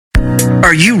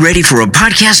Are you ready for a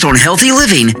podcast on healthy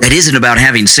living that isn't about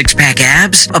having six-pack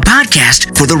abs? A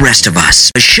podcast for the rest of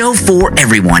us. A show for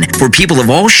everyone, for people of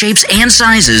all shapes and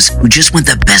sizes who just want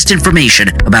the best information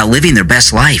about living their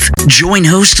best life. Join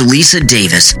host Lisa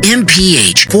Davis,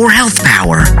 MPH, for Health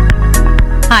Power.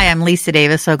 Hi, I'm Lisa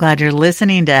Davis. So glad you're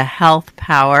listening to Health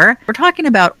Power. We're talking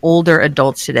about older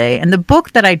adults today. And the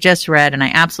book that I just read and I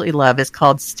absolutely love is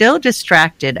called Still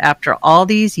Distracted After All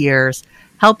These Years,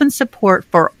 Help and Support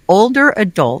for Older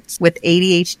Adults with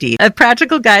ADHD, a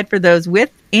practical guide for those with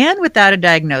and without a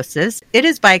diagnosis. It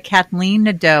is by Kathleen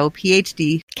Nadeau,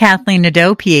 PhD. Kathleen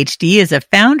Nadeau, PhD, is a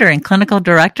founder and clinical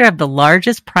director of the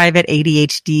largest private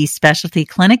ADHD specialty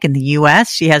clinic in the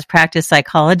U.S. She has practiced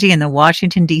psychology in the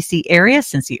Washington, D.C. area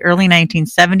since the early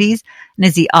 1970s and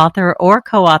is the author or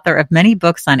co-author of many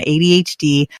books on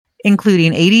ADHD,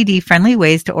 including ADD-Friendly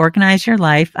Ways to Organize Your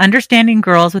Life, Understanding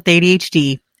Girls with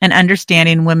ADHD, and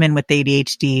Understanding Women with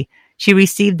ADHD. She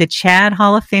received the Chad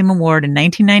Hall of Fame Award in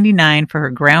 1999 for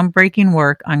her groundbreaking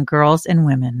work on girls and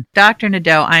women. Dr.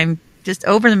 Nadeau, I'm just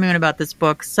over the moon about this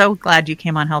book. So glad you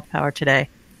came on Health Power today.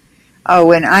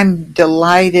 Oh, and I'm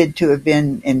delighted to have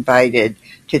been invited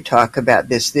to talk about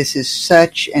this. This is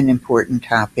such an important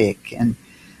topic. And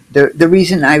the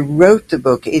reason I wrote the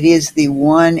book, it is the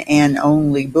one and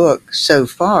only book so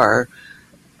far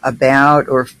about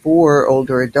or for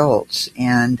older adults.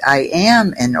 And I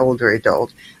am an older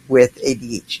adult with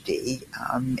ADHD.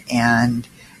 And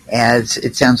as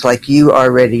it sounds like you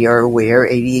already are aware,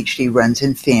 ADHD runs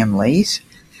in families.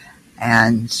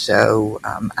 And so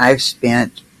I've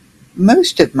spent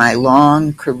most of my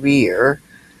long career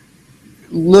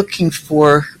looking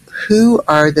for who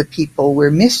are the people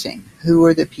we're missing. Who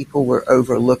are the people we're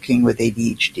overlooking with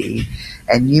ADHD?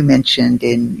 And you mentioned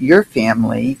in your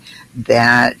family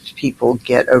that people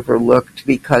get overlooked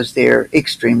because they're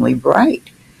extremely bright.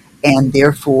 And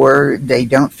therefore, they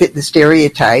don't fit the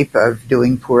stereotype of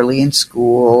doing poorly in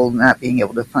school, not being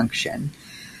able to function.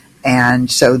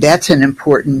 And so that's an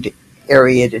important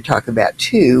area to talk about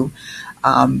too.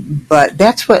 But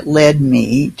that's what led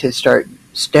me to start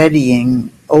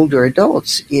studying older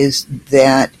adults, is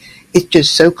that it's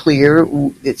just so clear.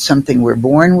 It's something we're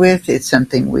born with. It's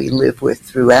something we live with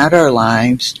throughout our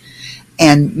lives.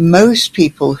 And most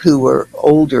people who are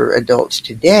older adults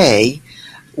today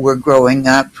were growing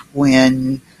up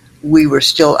when we were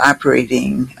still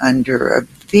operating under a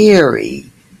very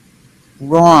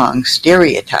wrong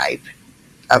stereotype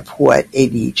of what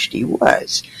ADHD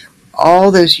was.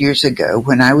 All those years ago,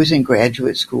 when I was in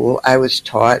graduate school, I was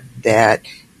taught that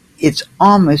it's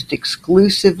almost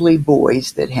exclusively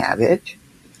boys that have it.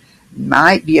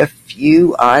 Might be a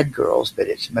few odd girls, but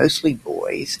it's mostly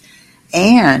boys.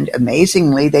 And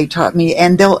amazingly, they taught me,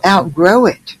 and they'll outgrow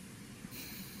it,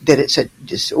 that it's a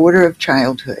disorder of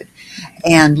childhood.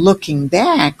 And looking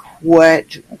back,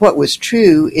 what was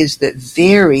true is that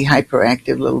very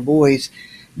hyperactive little boys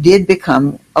did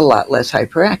become a lot less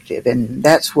hyperactive. And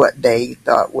that's what they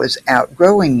thought was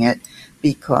outgrowing it,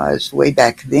 because way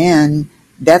back then,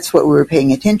 that's what we were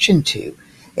paying attention to.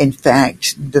 In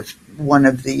fact, one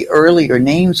of the earlier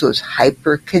names was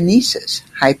hyperkinesis,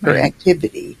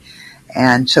 hyperactivity. Right.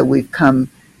 And so we've come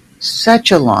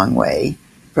such a long way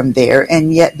from there,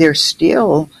 and yet there's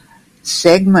still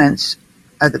segments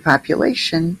of the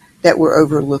population that we're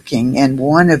overlooking. And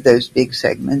one of those big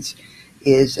segments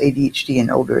is ADHD in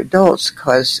older adults,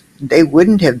 because they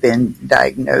wouldn't have been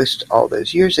diagnosed all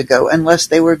those years ago unless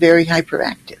they were very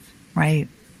hyperactive. Right.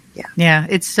 Yeah,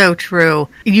 it's so true.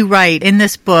 You write in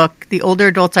this book, the older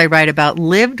adults I write about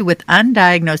lived with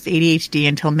undiagnosed ADHD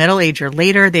until middle age or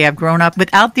later. They have grown up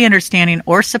without the understanding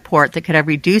or support that could have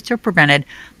reduced or prevented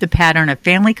the pattern of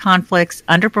family conflicts,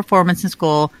 underperformance in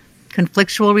school,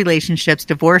 conflictual relationships,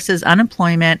 divorces,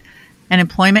 unemployment, and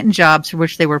employment in jobs for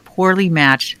which they were poorly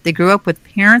matched. They grew up with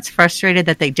parents frustrated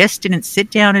that they just didn't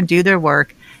sit down and do their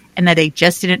work, and that they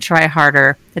just didn't try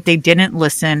harder, that they didn't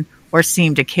listen or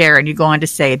seem to care. And you go on to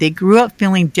say they grew up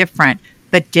feeling different,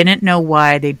 but didn't know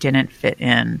why they didn't fit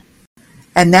in.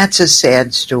 And that's a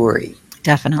sad story.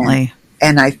 Definitely.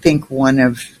 And I think one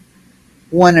of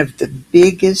the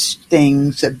biggest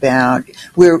things about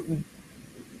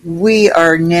we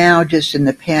are now just in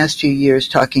the past few years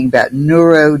talking about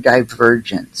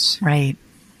neurodivergence. Right.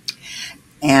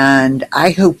 And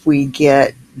I hope we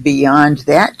get beyond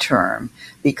that term,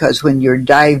 because when you're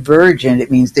divergent,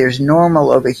 it means there's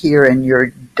normal over here and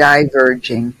you're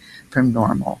diverging from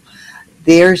normal.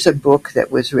 There's a book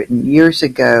that was written years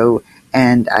ago,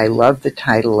 and I love the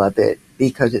title of it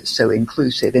because it's so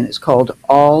inclusive, and it's called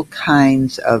All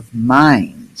Kinds of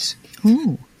Minds.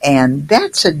 Ooh. And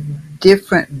that's a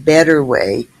different, better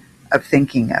way of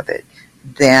thinking of it,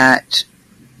 that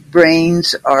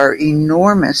brains are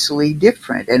enormously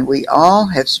different, and we all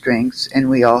have strengths and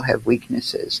we all have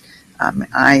weaknesses.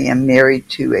 I am married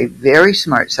to a very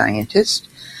smart scientist,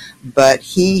 but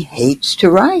he hates to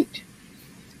write.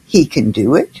 He can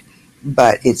do it,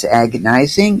 but it's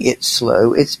agonizing, it's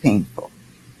slow, it's painful.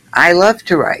 I love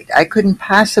to write. I couldn't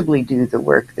possibly do the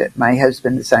work that my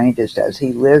husband, the scientist, does.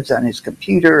 He lives on his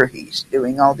computer. He's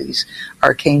doing all these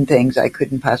arcane things I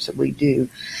couldn't possibly do.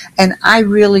 And I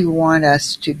really want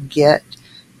us to get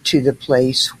to the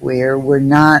place where we're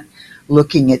not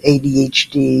looking at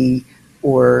ADHD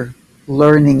or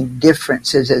learning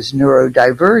differences as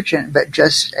neurodivergent, but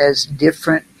just as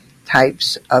different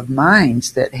types of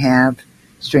minds that have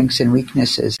strengths and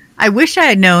weaknesses. I wish I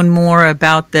had known more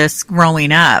about this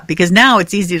growing up, because now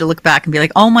it's easy to look back and be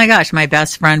like, oh my gosh, my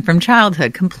best friend from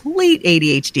childhood, complete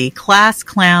ADHD, class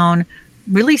clown,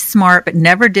 really smart, but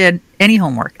never did any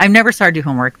homework. I've never started to do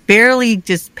homework, barely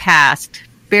just passed,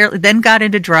 barely, then got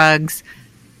into drugs,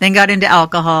 then got into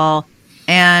alcohol,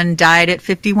 and died at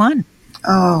 51.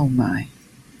 Oh my.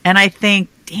 And I think,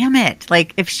 damn it,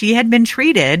 like if she had been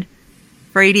treated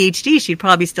for ADHD, she'd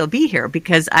probably still be here,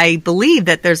 because I believe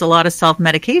that there's a lot of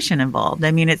self-medication involved.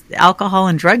 I mean, it's alcohol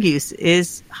and drug use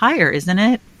is higher, isn't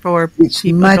it? It's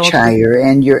much higher,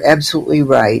 and you're absolutely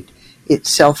right. It's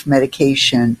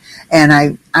self-medication.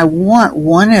 And I want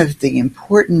one of the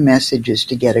important messages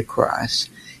to get across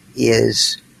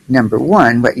is, number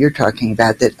one, what you're talking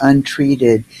about, that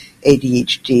untreated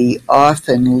ADHD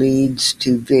often leads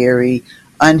to very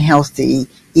unhealthy,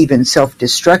 even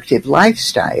self-destructive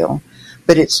lifestyle.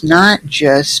 But it's not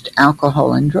just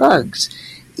alcohol and drugs.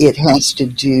 It has to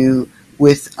do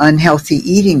with unhealthy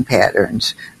eating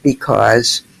patterns,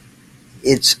 because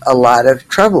it's a lot of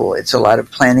trouble. It's a lot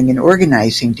of planning and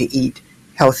organizing to eat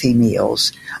healthy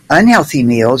meals. Unhealthy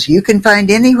meals you can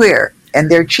find anywhere, and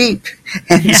they're cheap.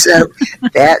 And so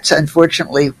that's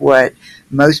unfortunately what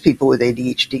most people with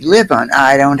ADHD live on.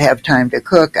 I don't have time to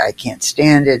cook. I can't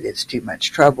stand it. It's too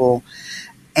much trouble.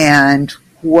 And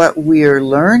what we're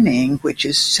learning, which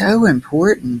is so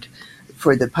important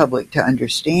for the public to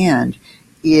understand,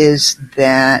 is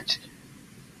that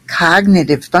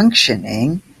cognitive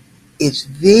functioning is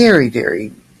very,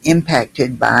 very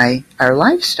impacted by our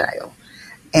lifestyle.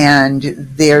 And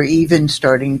they're even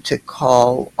starting to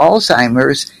call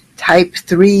Alzheimer's type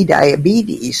 3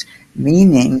 diabetes,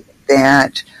 meaning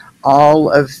that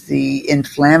all of the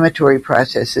inflammatory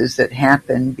processes that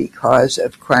happen because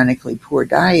of chronically poor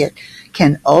diet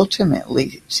can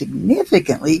ultimately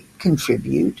significantly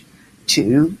contribute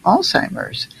to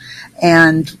Alzheimer's.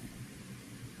 And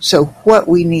so what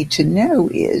we need to know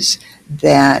is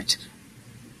that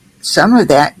some of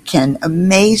that can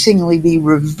amazingly be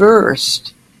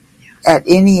reversed at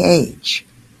any age.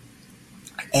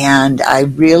 And I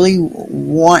really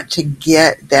want to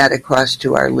get that across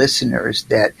to our listeners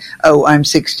that, oh, I'm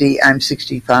 60, I'm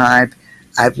 65,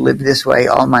 I've lived this way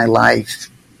all my life.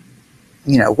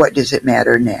 You know, what does it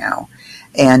matter now?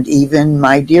 And even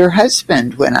my dear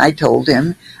husband, when I told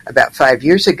him about 5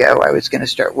 years ago I was going to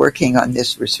start working on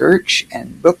this research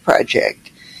and book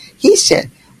project, he said,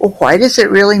 well, why does it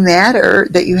really matter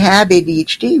that you have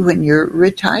ADHD when you're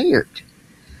retired?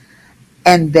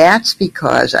 And that's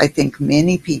because I think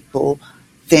many people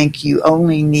think you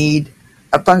only need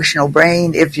a functional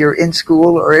brain if you're in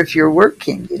school or if you're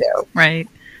working, you know. Right.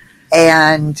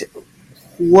 And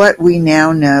what we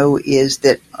now know is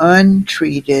that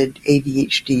untreated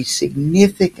ADHD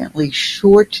significantly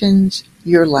shortens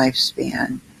your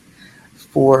lifespan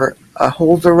for a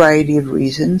whole variety of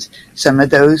reasons. Some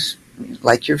of those,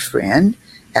 like your friend,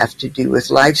 have to do with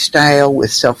lifestyle,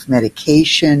 with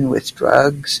self-medication, with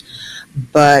drugs.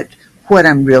 But what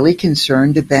I'm really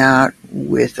concerned about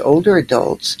with older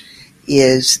adults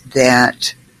is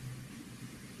that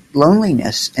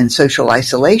loneliness and social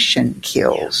isolation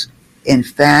kills. In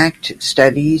fact,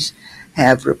 studies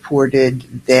have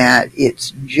reported that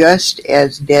it's just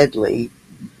as deadly,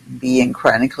 being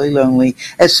chronically lonely,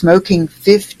 as smoking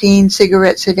 15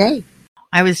 cigarettes a day.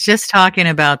 I was just talking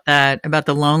about that, about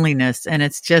the loneliness, and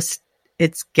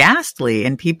it's ghastly,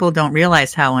 and people don't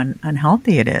realize how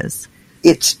unhealthy it is.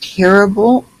 It's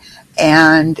terrible.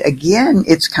 And again,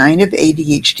 it's kind of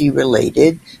ADHD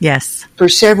related. Yes. For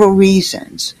several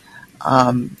reasons.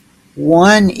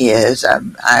 One is,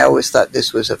 I always thought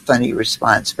this was a funny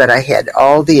response, but I had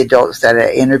all the adults that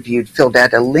I interviewed filled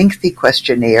out a lengthy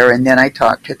questionnaire, and then I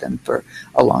talked to them for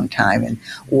a long time. And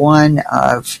one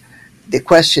of the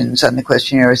questions on the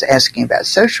questionnaire was asking about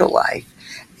social life.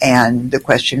 And the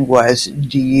question was,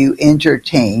 do you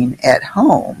entertain at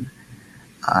home?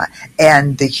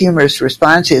 And the humorous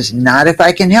response is, not if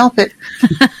I can help it.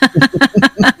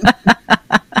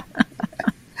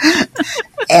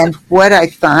 And what I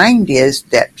find is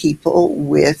that people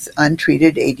with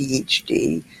untreated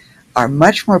ADHD are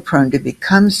much more prone to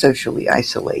become socially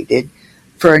isolated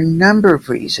for a number of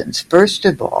reasons. First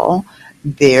of all,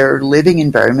 their living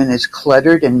environment is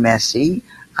cluttered and messy.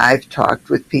 I've talked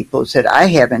with people who said, I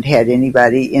haven't had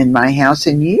anybody in my house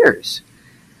in years.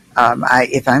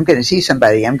 If I'm going to see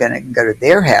somebody, I'm going to go to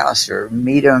their house or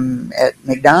meet them at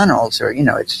McDonald's, or,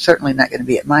 it's certainly not going to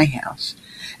be at my house.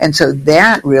 And so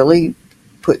that really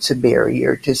puts a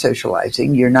barrier to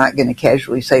socializing. You're not going to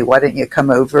casually say, why don't you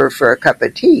come over for a cup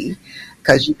of tea?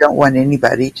 Because you don't want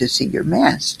anybody to see your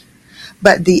mess.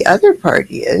 But the other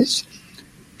part is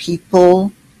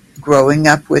people growing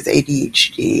up with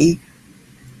ADHD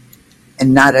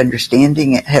and not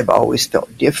understanding it have always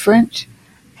felt different,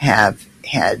 have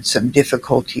had some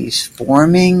difficulties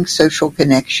forming social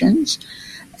connections,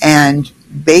 and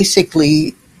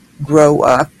basically grow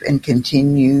up and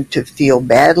continue to feel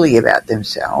badly about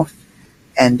themselves,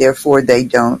 and therefore they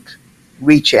don't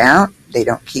reach out, they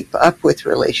don't keep up with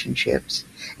relationships.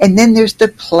 And then there's the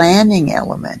planning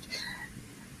element.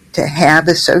 To have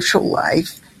a social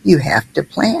life, you have to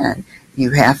plan.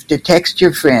 You have to text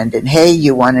your friend and, hey,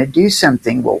 you want to do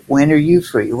something? Well, when are you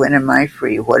free? When am I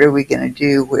free? What are we going to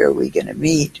do? Where are we going to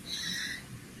meet?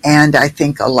 And I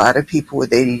think a lot of people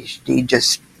with ADHD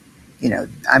just,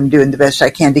 I'm doing the best I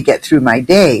can to get through my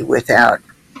day without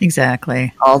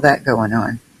exactly all that going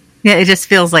on. Yeah, it just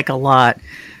feels like a lot.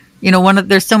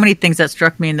 There's so many things that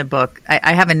struck me in the book.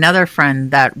 I have another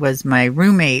friend that was my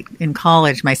roommate in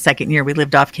college, my second year. We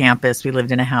lived off campus. We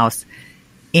lived in a house.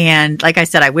 And like I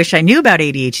said, I wish I knew about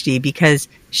ADHD because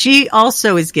she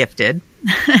also is gifted.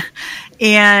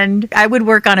 And I would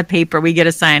work on a paper. We get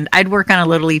assigned. I'd work on a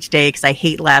little each day because I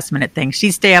hate last minute things.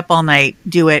 She'd stay up all night,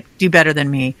 do better than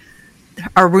me.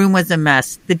 Our room was a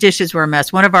mess. The dishes were a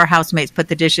mess. One of our housemates put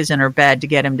the dishes in her bed to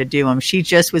get him to do them. She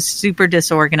just was super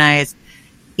disorganized.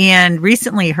 And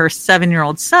recently her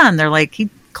 7-year-old son, they're like, he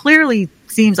clearly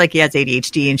seems like he has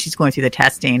ADHD, and she's going through the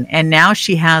testing. And now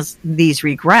she has these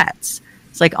regrets.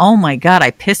 It's like, oh my God,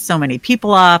 I pissed so many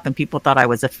people off, and people thought I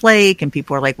was a flake, and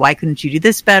people are like, why couldn't you do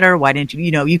this better? Why didn't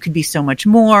you, you could be so much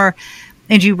more.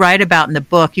 And you write about in the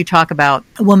book, you talk about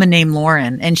a woman named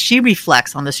Lauren, and she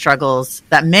reflects on the struggles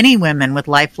that many women with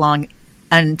lifelong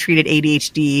untreated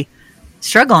ADHD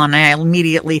struggle on. And I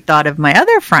immediately thought of my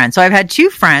other friend. So I've had two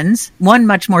friends, one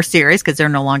much more serious because they're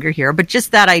no longer here, but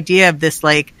just that idea of this,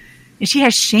 like, and she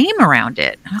has shame around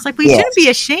it. I was like, well, you shouldn't be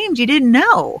ashamed. You didn't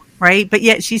know, right? But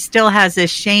yet she still has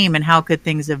this shame, and how could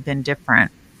things have been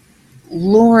different?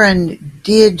 Lauren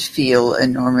did feel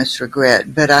enormous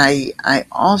regret, but I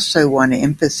also want to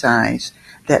emphasize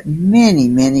that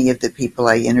many of the people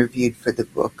I interviewed for the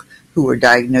book who were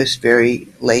diagnosed very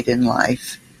late in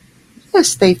life,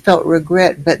 yes, they felt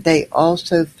regret, but they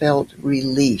also felt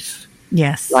relief.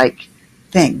 Yes. Like,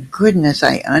 thank goodness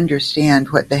I understand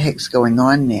what the heck's going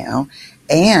on now,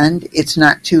 and it's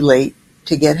not too late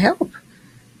to get help.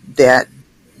 That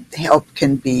help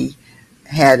can be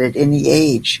had at any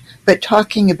age. But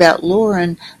talking about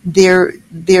Lauren, there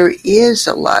is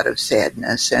a lot of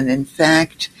sadness. And in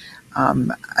fact,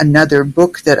 another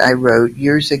book that I wrote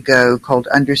years ago called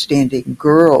Understanding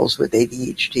Girls with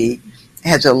ADHD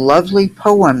has a lovely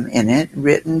poem in it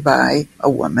written by a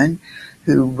woman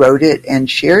who wrote it and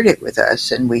shared it with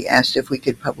us. And we asked if we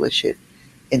could publish it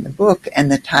in the book. And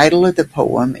the title of the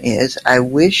poem is, I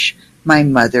Wish My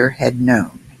Mother Had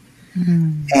Known.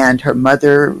 Mm. And her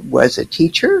mother was a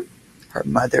teacher. Her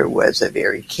mother was a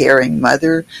very caring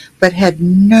mother, but had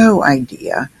no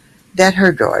idea that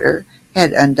her daughter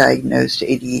had undiagnosed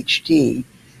ADHD.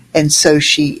 And so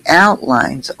she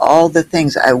outlines all the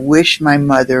things. I wish my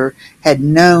mother had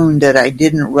known that I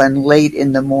didn't run late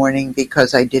in the morning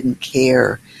because I didn't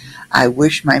care. I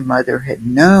wish my mother had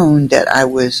known that I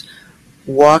was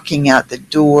walking out the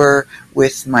door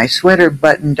with my sweater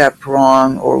buttoned up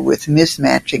wrong or with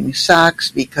mismatching socks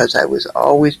because I was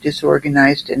always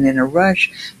disorganized and in a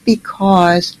rush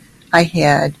because I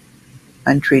had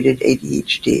untreated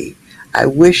ADHD. I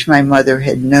wish my mother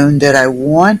had known that I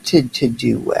wanted to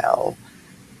do well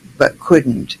but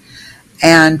couldn't.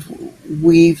 And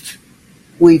we've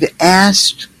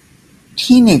asked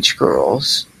teenage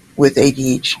girls with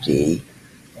ADHD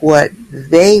what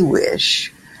they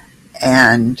wish,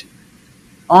 and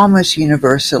almost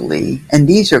universally, and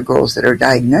these are girls that are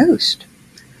diagnosed,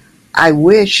 I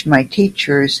wish my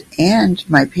teachers and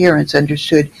my parents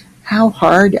understood how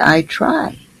hard I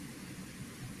try.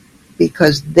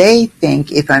 because they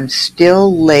think if I'm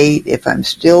still late, if I'm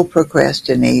still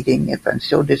procrastinating, if I'm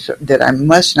still that I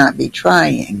must not be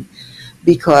trying,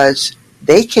 because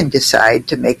they can decide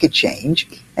to make a change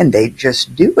and they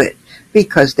just do it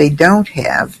because they don't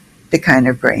have the kind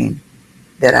of brain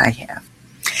that I have.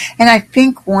 And I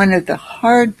think one of the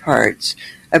hard parts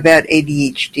about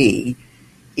ADHD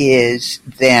is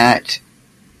that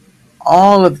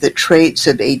all of the traits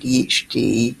of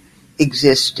ADHD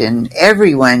exist in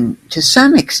everyone to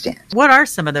some extent. What are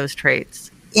some of those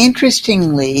traits?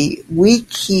 Interestingly, we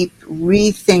keep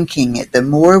rethinking it the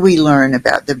more we learn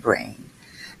about the brain.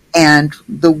 And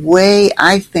the way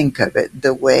I think of it,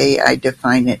 the way I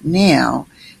define it now,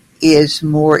 is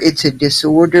it's a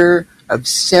disorder of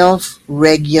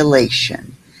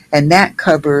self-regulation. And that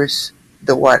covers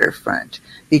the waterfront,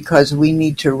 because we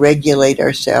need to regulate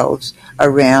ourselves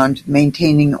around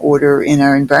maintaining order in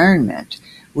our environment.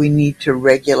 We need to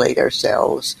regulate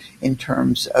ourselves in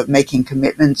terms of making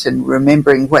commitments and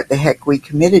remembering what the heck we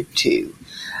committed to.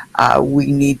 We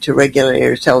need to regulate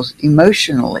ourselves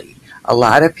emotionally. A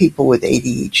lot of people with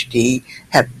ADHD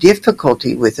have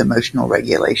difficulty with emotional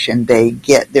regulation. They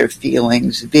get their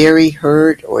feelings very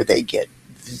hurt, or they get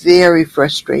very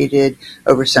frustrated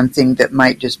over something that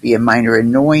might just be a minor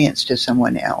annoyance to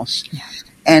someone else. Yeah.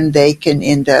 And they can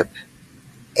end up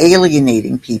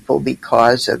alienating people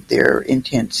because of their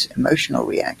intense emotional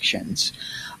reactions.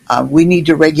 We need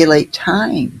to regulate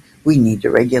time. We need to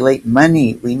regulate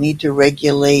money. We need to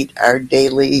regulate our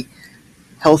daily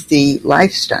healthy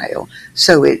lifestyle.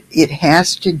 So it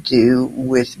has to do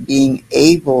with being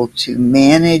able to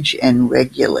manage and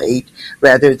regulate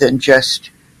rather than just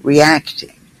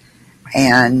reacting.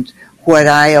 And what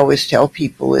I always tell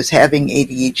people is having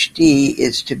ADHD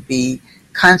is to be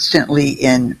constantly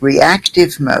in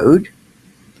reactive mode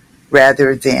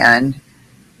rather than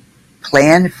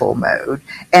planful mode.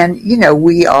 And,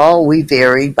 we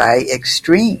vary by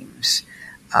extremes.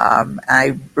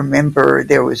 I remember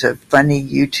there was a funny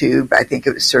YouTube, I think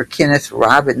it was Sir Kenneth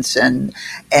Robinson,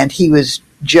 and he was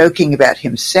joking about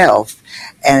himself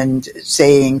and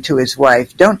saying to his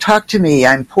wife, "Don't talk to me,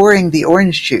 I'm pouring the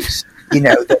orange juice."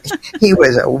 He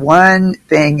was a one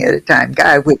thing at a time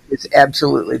guy, which is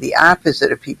absolutely the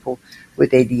opposite of people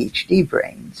with ADHD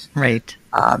brains. Right.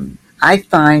 I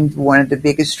find one of the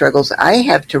biggest struggles I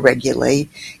have to regulate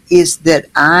is that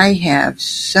I have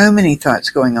so many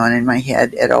thoughts going on in my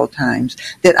head at all times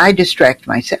that I distract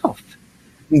myself. I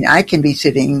mean, I can be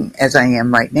sitting as I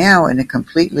am right now in a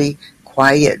completely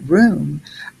quiet room,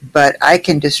 but I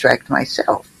can distract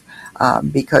myself.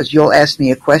 Because you'll ask me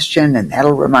a question and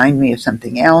that'll remind me of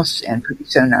something else, and pretty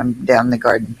soon I'm down the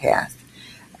garden path.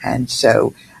 And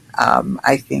so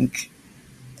I think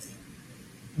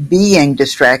being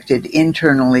distracted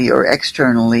internally or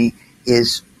externally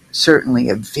is certainly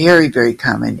a very, very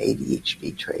common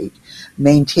ADHD trait.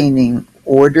 Maintaining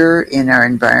order in our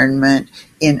environment,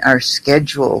 in our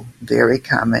schedule, very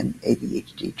common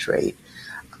ADHD trait.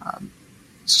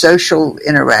 Social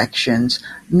interactions,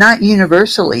 not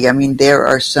universally. I mean, there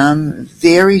are some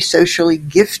very socially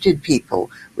gifted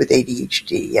people with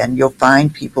ADHD, and you'll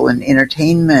find people in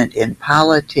entertainment, in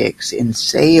politics, in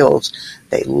sales.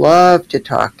 They love to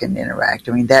talk and interact.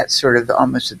 I mean, that's sort of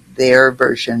almost their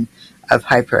version of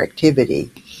hyperactivity.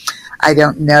 I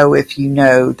don't know if you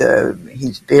know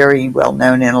he's very well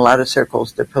known in a lot of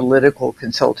circles, the political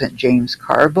consultant James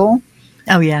Carville.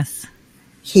 Oh, yes.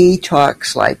 He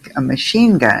talks like a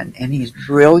machine gun, and he's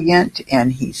brilliant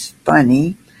and he's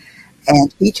funny.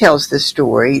 And he tells the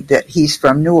story that he's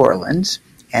from New Orleans,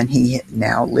 and he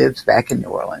now lives back in New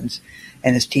Orleans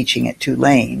and is teaching at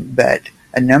Tulane. But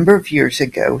a number of years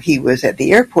ago, he was at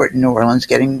the airport in New Orleans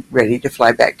getting ready to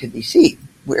fly back to D.C.,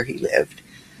 where he lived.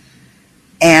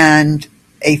 And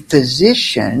a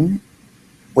physician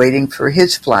waiting for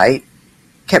his flight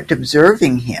kept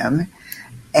observing him,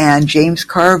 and James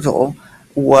Carville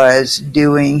was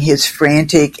doing his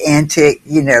frantic, antic,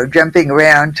 jumping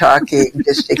around, talking,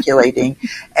 gesticulating.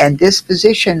 And this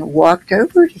physician walked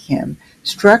over to him,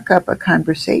 struck up a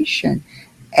conversation,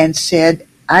 and said,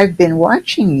 "I've been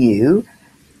watching you,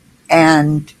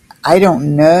 and I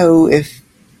don't know if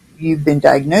you've been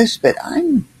diagnosed, but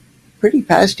I'm pretty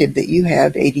positive that you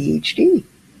have ADHD."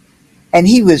 And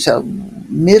he was a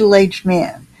middle-aged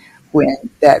man when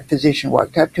that physician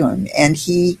walked up to him. And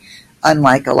he,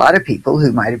 unlike a lot of people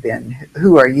who might have been,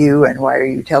 "Who are you and why are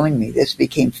you telling me this?"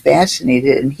 became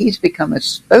fascinated, and he's become a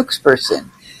spokesperson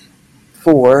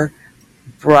for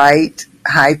bright,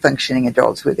 high-functioning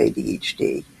adults with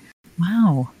ADHD.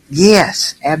 Wow.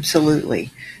 Yes,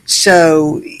 absolutely.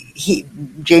 So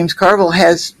James Carville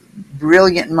has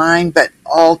brilliant mind, but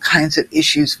all kinds of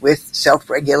issues with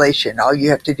self-regulation. All you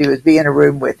have to do is be in a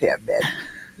room with him,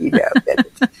 and that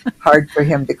it's hard for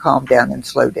him to calm down and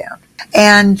slow down.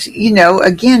 And,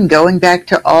 again, going back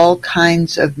to all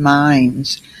kinds of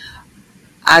minds,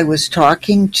 I was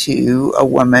talking to a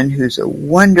woman who's a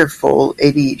wonderful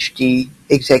ADHD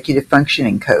executive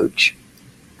functioning coach.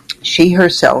 She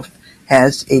herself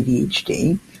has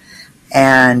ADHD,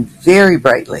 and very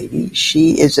bright lady.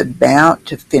 She is about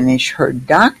to finish her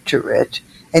doctorate,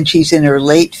 and she's in her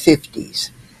late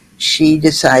 50s. She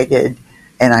decided,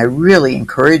 and I really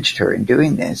encouraged her in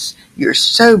doing this, you're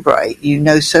so bright, you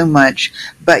know so much,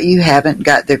 but you haven't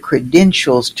got the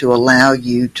credentials to allow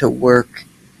you to work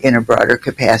in a broader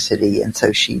capacity. And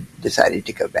so she decided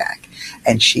to go back.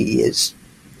 And she is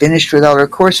finished with all her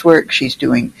coursework. She's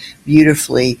doing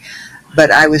beautifully.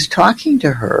 But I was talking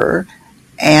to her,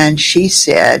 and she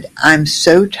said, I'm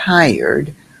so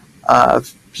tired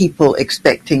of people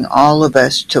expecting all of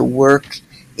us to work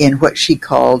in what she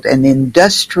called an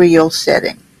industrial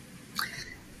setting.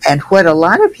 And what a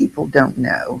lot of people don't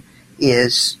know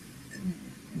is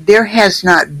there has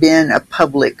not been a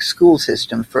public school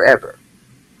system forever.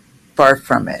 Far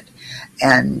from it.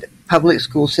 And public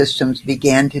school systems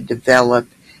began to develop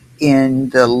in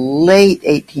the late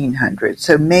 1800s.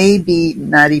 So maybe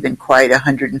not even quite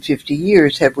 150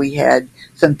 years have we had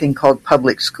something called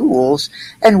public schools.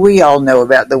 And we all know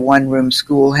about the one-room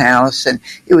schoolhouse, and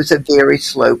it was a very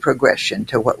slow progression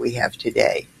to what we have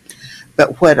today.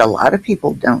 But what a lot of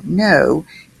people don't know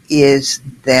is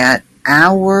that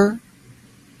our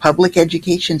public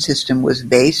education system was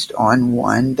based on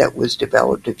one that was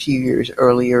developed a few years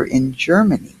earlier in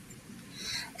Germany.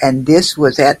 And this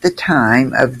was at the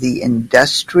time of the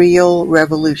Industrial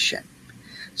Revolution.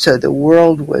 So the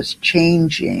world was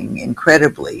changing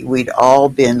incredibly. We'd all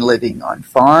been living on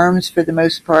farms for the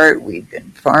most part. We'd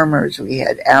been farmers. We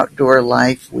had outdoor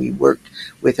life. We worked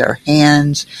with our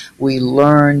hands. We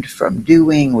learned from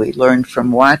doing. We learned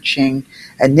from watching.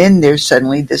 And then there's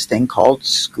suddenly this thing called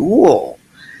school.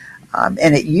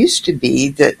 And it used to be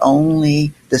that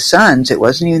only the sons, it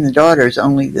wasn't even the daughters,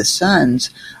 only the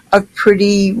sons of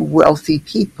pretty wealthy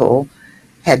people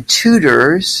had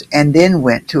tutors and then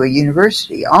went to a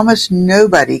university. Almost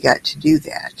nobody got to do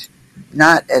that.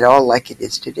 Not at all like it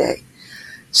is today.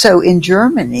 So in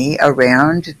Germany,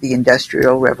 around the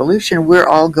Industrial Revolution, we're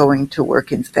all going to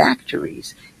work in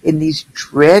factories in these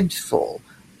dreadful,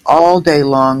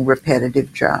 all-day-long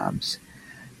repetitive jobs.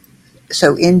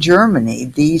 So in Germany,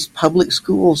 these public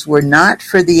schools were not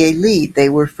for the elite. They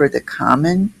were for the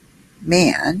common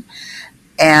man.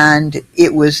 And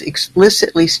it was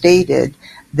explicitly stated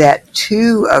that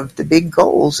two of the big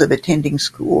goals of attending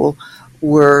school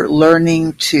were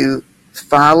learning to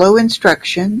follow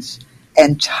instructions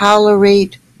and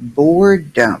tolerate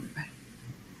boredom.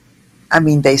 I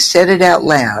mean, they said it out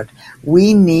loud.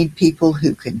 We need people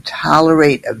who can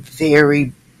tolerate a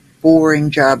very boring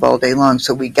job all day long.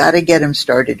 So we got to get them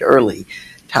started early,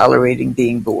 tolerating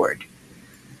being bored.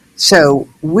 So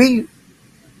we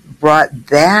brought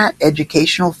that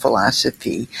educational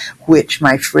philosophy, which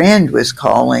my friend was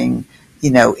calling,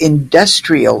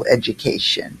 industrial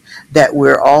education, that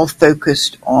we're all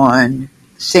focused on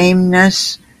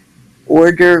sameness,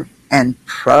 order, and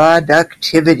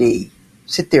productivity.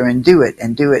 Sit there and do it,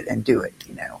 and do it, and do it,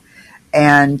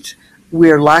 And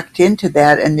we're locked into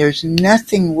that, and there's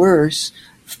nothing worse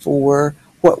for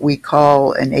what we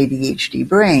call an ADHD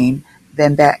brain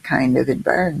than that kind of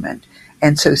environment.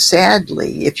 And so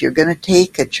sadly, if you're going to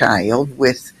take a child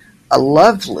with a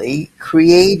lovely,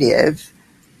 creative,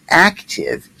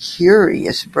 active,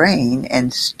 curious brain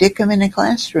and stick them in a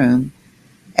classroom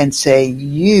and say,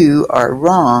 you are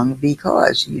wrong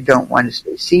because you don't want to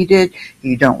stay seated,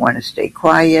 you don't want to stay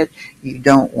quiet, you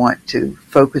don't want to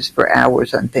focus for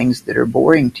hours on things that are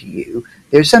boring to you.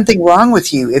 There's something wrong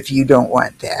with you if you don't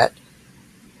want that.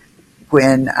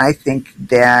 When I think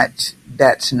that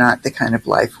that's not the kind of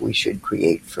life we should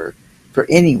create for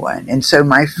anyone. And so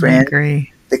my friend,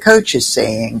 the coach, is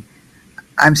saying,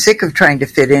 I'm sick of trying to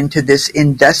fit into this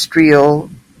industrial,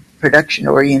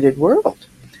 production-oriented world.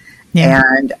 Yeah.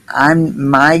 And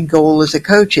my goal as a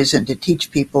coach isn't to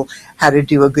teach people how to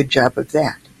do a good job of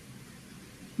that.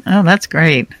 Oh, that's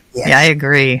great. Yes. Yeah, I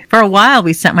agree. For a while,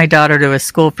 we sent my daughter to a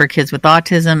school for kids with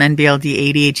autism,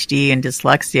 NBLD, ADHD, and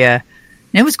dyslexia.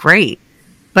 And it was great,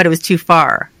 but it was too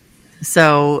far.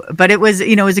 So, but it was,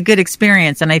 it was a good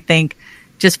experience. And I think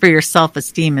just for your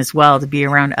self-esteem as well, to be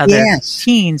around other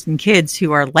teens and kids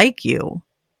who are like you,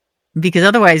 because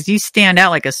otherwise you stand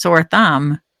out like a sore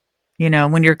thumb,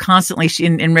 When you're constantly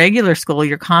in regular school,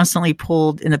 you're constantly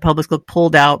pulled in the public school,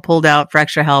 pulled out for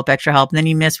extra help. And then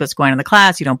you miss what's going on in the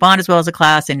class. You don't bond as well as a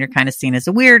class, and you're kind of seen as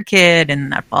a weird kid,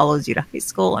 and that follows you to high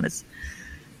school. And it's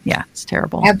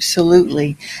terrible.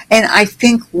 Absolutely. And I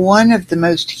think one of the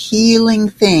most healing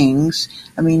things,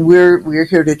 we're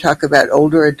here to talk about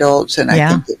older adults, and I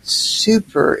think it's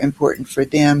super important for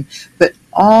them, but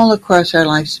all across our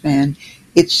lifespan,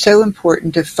 it's so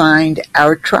important to find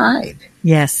our tribe.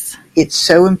 Yes. It's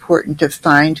so important to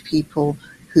find people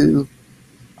who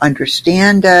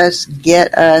understand us,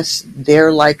 get us.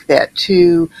 They're like that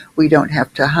too. We don't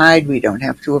have to hide. We don't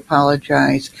have to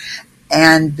apologize.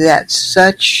 And that's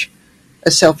such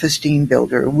a self-esteem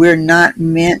builder. We're not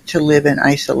meant to live in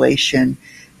isolation,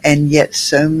 and yet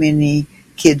so many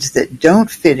kids that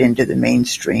don't fit into the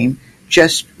mainstream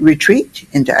just retreat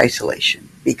into isolation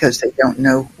because they don't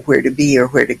know where to be or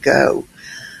where to go.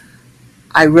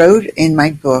 I wrote in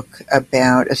my book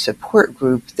about a support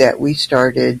group that we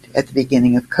started at the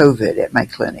beginning of COVID at my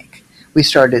clinic. We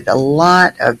started a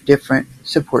lot of different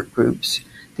support groups.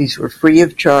 These were free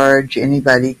of charge.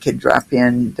 Anybody could drop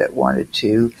in that wanted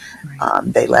to. Right.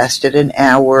 They lasted an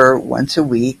hour once a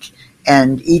week,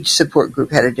 and each support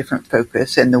group had a different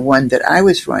focus. And the one that I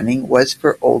was running was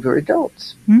for older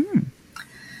adults. Mm.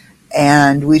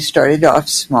 And we started off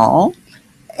small,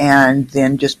 and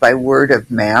then just by word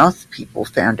of mouth, people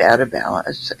found out about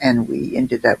us, and we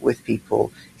ended up with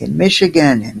people in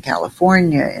Michigan, in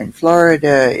California, in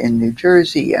Florida, in New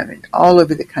Jersey, all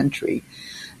over the country.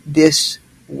 This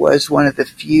was one of the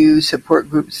few support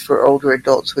groups for older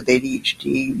adults with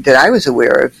ADHD that I was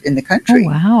aware of in the country.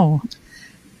 Oh, wow.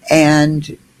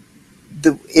 And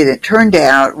it turned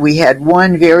out we had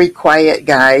one very quiet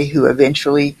guy who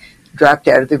eventually dropped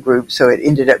out of the group, so it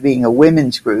ended up being a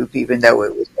women's group, even though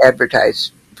it was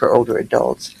advertised for older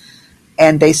adults.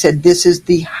 And they said, this is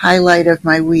the highlight of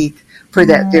my week for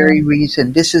that very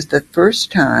reason. This is the first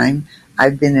time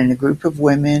I've been in a group of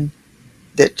women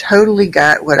that totally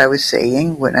got what I was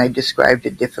saying when I described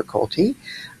a difficulty,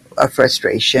 a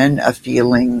frustration, a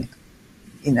feeling,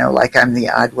 like I'm the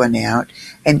odd one out.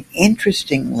 And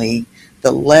interestingly,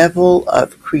 the level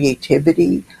of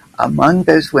creativity among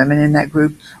those women in that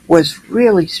group was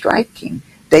really striking.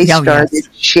 They started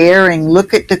sharing,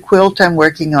 look at the quilt I'm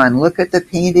working on, look at the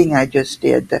painting I just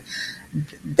did.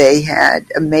 They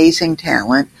had amazing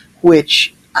talent,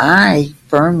 which I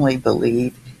firmly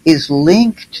believe is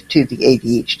linked to the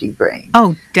ADHD brain.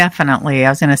 Oh, definitely. I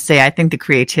was going to say, I think the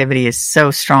creativity is so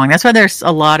strong. That's why there's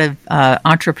a lot of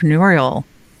entrepreneurial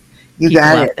people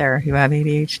out there who have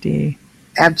ADHD.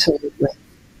 Absolutely.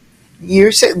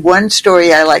 One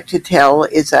story I like to tell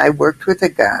is I worked with a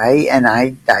guy, and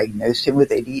I diagnosed him with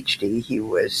ADHD. He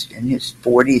was in his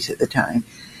 40s at the time,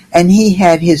 and he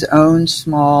had his own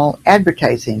small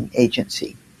advertising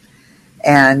agency.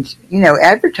 And,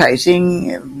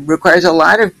 advertising requires a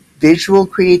lot of visual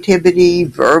creativity,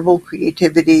 verbal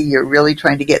creativity. You're really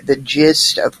trying to get the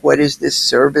gist of what is this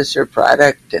service or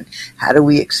product, and how do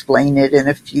we explain it in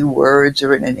a few words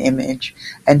or in an image.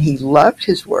 And he loved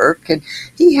his work, and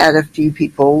he had a few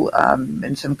people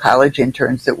and some college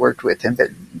interns that worked with him, but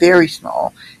very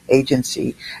small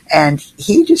agency. And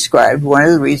he described one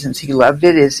of the reasons he loved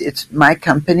it is, it's my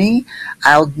company.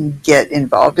 I'll get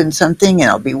involved in something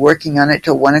and I'll be working on it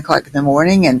till 1 o'clock in the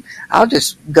morning, and I'll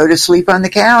just go to sleep on the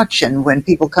couch. And when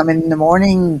people come in the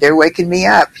morning, they're waking me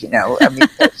up,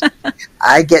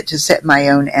 I get to set my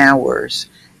own hours.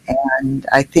 And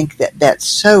I think that that's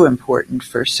so important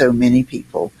for so many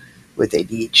people with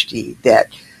ADHD,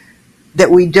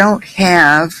 that we don't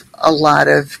have a lot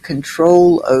of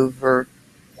control over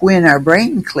when our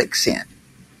brain clicks in.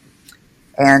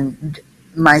 And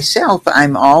myself,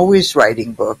 I'm always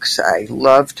writing books. I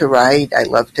love to write. I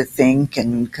love to think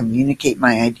and communicate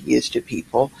my ideas to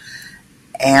people.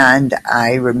 And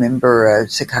I remember a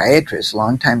psychiatrist,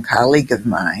 longtime colleague of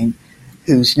mine,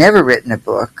 who's never written a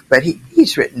book, but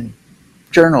he's written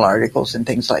journal articles and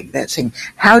things like that, saying,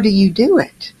 how do you do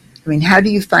it? How do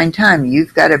you find time?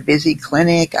 You've got a busy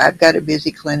clinic. I've got a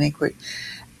busy clinic.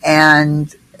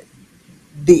 And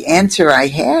the answer I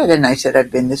had, and I said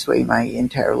I've been this way my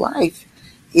entire life,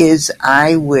 is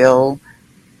I will,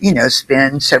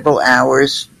 spend several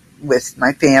hours with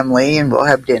my family, and we'll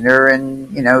have dinner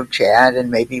and, chat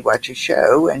and maybe watch a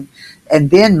show. And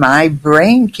then my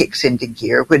brain kicks into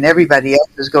gear when everybody else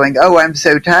is going, oh, I'm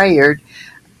so tired.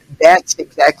 That's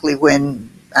exactly when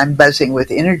I'm buzzing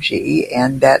with energy,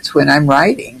 and that's when I'm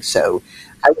writing. So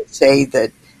I would say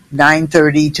that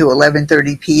 9:30 to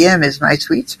 11:30 p.m. is my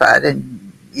sweet spot,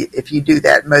 and if you do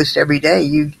that most every day,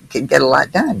 you can get a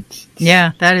lot done.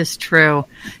 Yeah, that is true.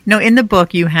 In the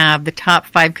book, you have the top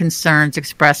 5 concerns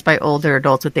expressed by older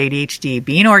adults with ADHD.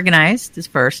 Being organized is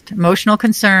first. Emotional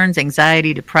concerns,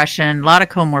 anxiety, depression, a lot of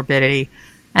comorbidity,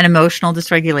 and emotional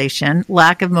dysregulation,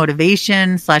 lack of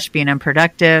motivation / being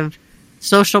unproductive,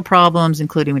 social problems,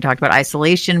 including we talked about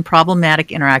isolation,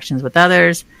 problematic interactions with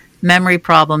others, memory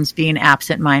problems, being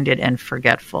absent-minded and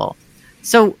forgetful.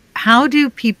 So how do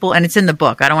people, and it's in the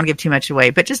book, I don't want to give too much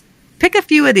away, but just pick a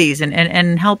few of these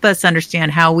and help us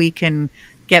understand how we can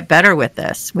get better with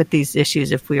these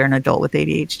issues if we are an adult with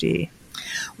ADHD.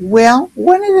 Well,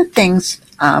 one of the things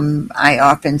I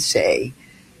often say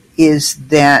is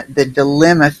that the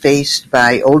dilemma faced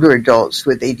by older adults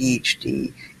with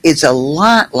ADHD is a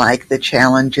lot like the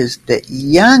challenges that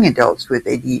young adults with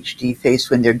ADHD face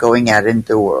when they're going out into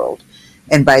the world.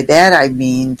 And by that I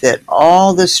mean that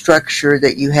all the structure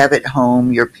that you have at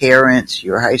home, your parents,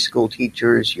 your high school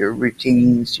teachers, your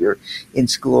routines, you're in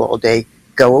school all day,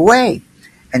 go away.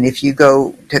 And if you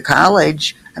go to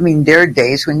college, there are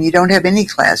days when you don't have any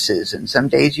classes, and some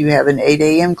days you have an 8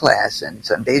 a.m. class, and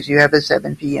some days you have a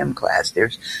 7 p.m. class.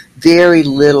 There's very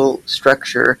little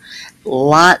structure,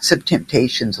 lots of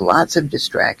temptations, lots of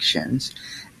distractions,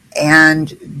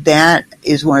 and that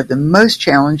is one of the most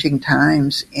challenging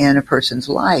times in a person's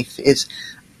life is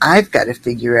I've got to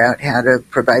figure out how to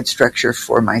provide structure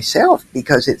for myself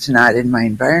because it's not in my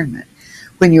environment.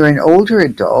 When you're an older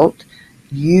adult,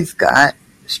 you've got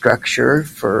structure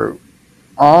for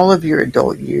all of your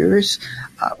adult years,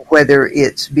 whether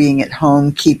it's being at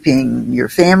home, keeping your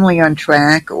family on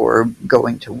track, or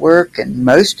going to work. And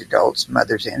most adults,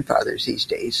 mothers and fathers these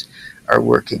days, are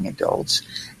working adults.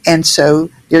 And so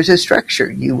there's a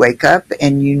structure. You wake up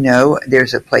and you know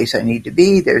there's a place I need to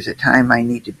be, there's a time I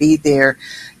need to be there.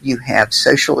 You have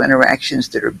social interactions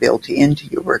that are built into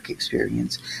your work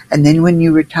experience. And then when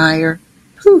you retire,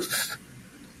 poof,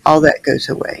 all that goes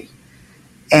away.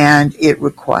 And it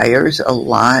requires a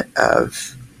lot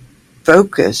of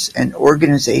focus and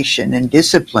organization and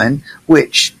discipline,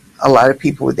 which a lot of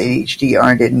people with ADHD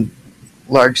aren't in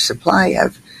large supply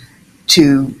of,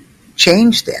 to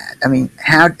change that.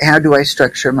 How do I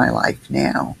structure my life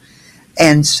now?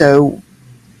 And so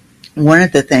one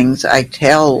of the things I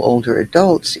tell older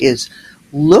adults is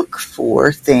look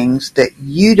for things that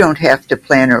you don't have to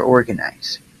plan or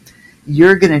organize.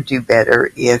 You're going to do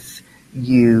better if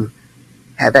you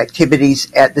have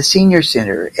activities at the Senior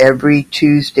Center. Every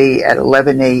Tuesday at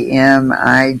 11 a.m.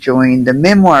 I join the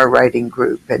memoir writing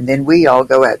group, and then we all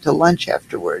go out to lunch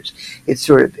afterwards. It's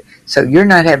so you're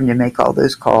not having to make all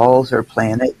those calls or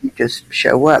plan it. You just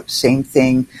show up. Same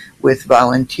thing with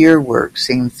volunteer work.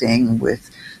 Same thing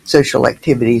with social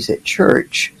activities at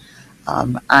church.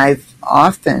 I've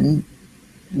often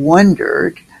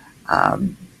wondered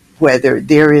whether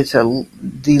there is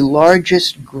the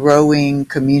largest growing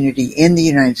community in the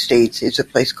United States is a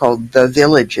place called The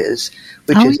Villages,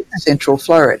 which is in Central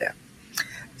Florida.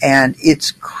 And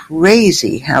it's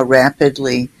crazy how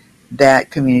rapidly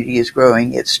that community is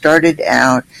growing. It started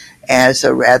out as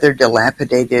a rather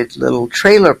dilapidated little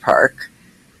trailer park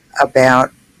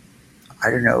about,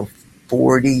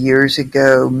 40 years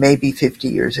ago, maybe 50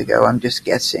 years ago, I'm just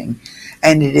guessing.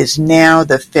 And it is now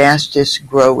the fastest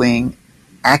growing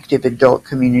active adult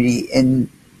community in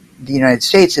the United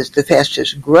States. It's the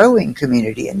fastest growing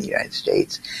community in the United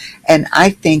States. And I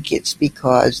think it's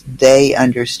because they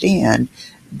understand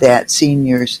that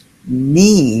seniors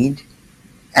need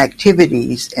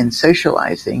activities and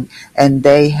socializing, and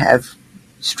they have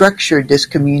structured this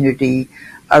community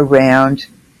around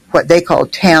what they call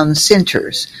town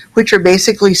centers, which are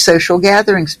basically social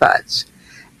gathering spots.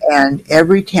 And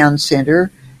every town center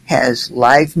has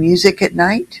live music at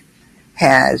night,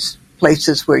 has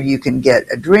places where you can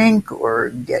get a drink or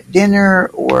get dinner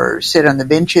or sit on the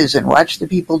benches and watch the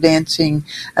people dancing.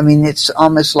 It's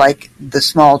almost like the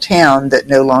small town that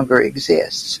no longer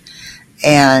exists.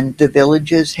 And The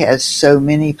Villages has so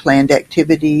many planned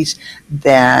activities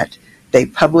that they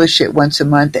publish it once a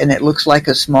month, and it looks like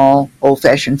a small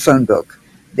old-fashioned phone book.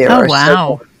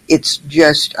 It's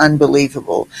just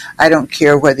unbelievable. I don't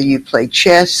care whether you play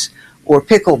chess or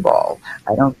pickleball.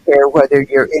 I don't care whether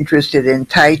you're interested in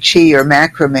Tai Chi or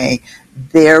macrame.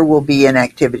 There will be an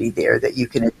activity there that you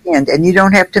can attend, and you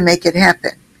don't have to make it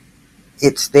happen.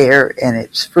 It's there, and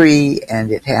it's free,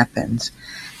 and it happens.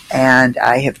 And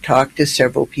I have talked to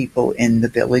several people in The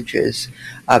Villages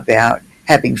about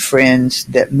having friends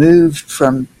that moved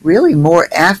from really more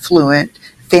affluent,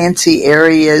 fancy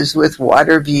areas with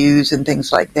water views and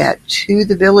things like that to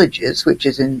The Villages, which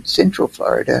is in Central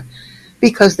Florida,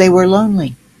 because they were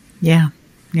lonely. Yeah.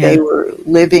 Yeah. They were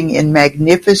living in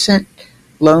magnificent,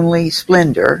 lonely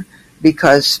splendor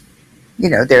because,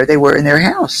 there they were in their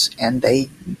house and they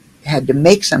had to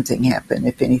make something happen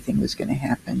if anything was going to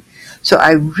happen. So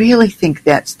I really think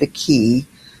that's the key,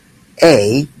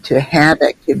 A, to have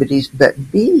activities,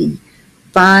 but B,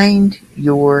 find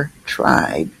your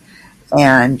tribe.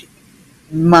 And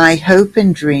my hope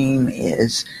and dream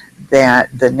is that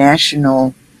the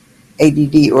national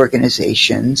ADD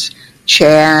organizations,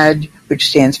 CHADD, which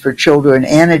stands for Children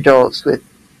and Adults with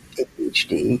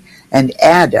ADHD, and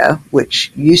ADA,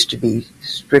 which used to be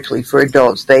strictly for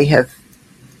adults, they have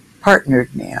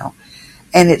partnered now.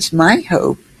 And it's my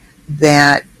hope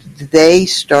that they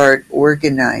start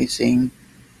organizing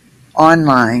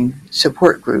online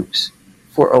support groups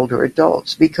for older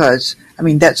adults because,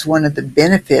 that's one of the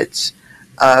benefits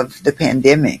of the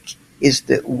pandemic is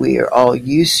that we're all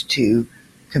used to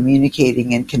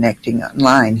communicating and connecting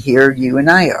online. Here you and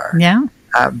I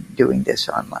are doing this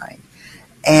online.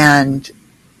 And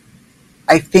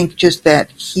I think just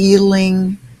that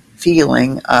healing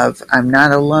feeling of I'm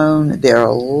not alone. There are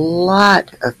a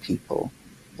lot of people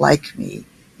like me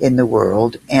in the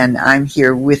world, and I'm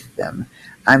here with them.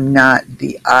 I'm not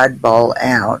the oddball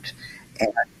out.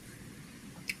 And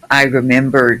I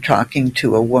remember talking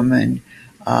to a woman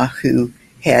who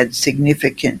had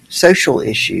significant social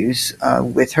issues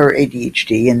with her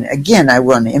ADHD. And again, I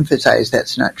want to emphasize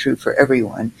that's not true for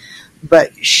everyone.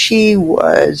 But she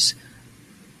was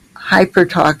hyper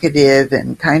talkative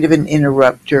and kind of an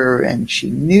interrupter, and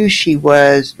she knew she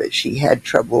was, but she had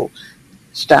trouble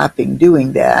stopping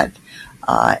doing that.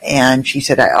 And she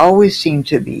said, I always seem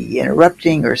to be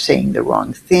interrupting or saying the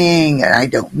wrong thing, and I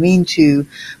don't mean to.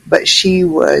 But she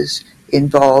was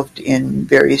involved in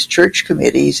various church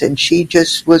committees, and she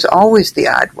just was always the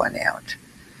odd one out.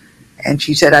 And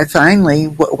she said, I finally,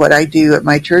 what I do at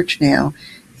my church now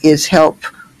is help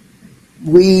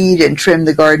weed and trim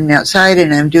the garden outside,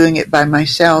 and I'm doing it by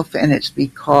myself, and it's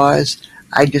because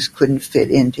I just couldn't fit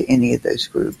into any of those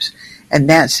groups. And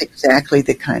that's exactly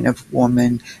the kind of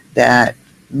woman that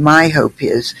my hope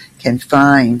is can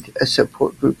find a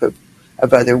support group of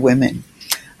other women.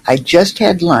 I just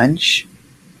had lunch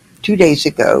 2 days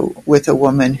ago with a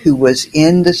woman who was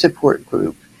in the support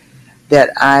group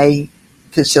that I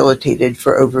facilitated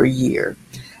for over a year.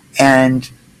 And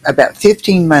about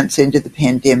 15 months into the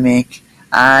pandemic,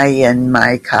 I and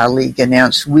my colleague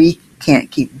announced we can't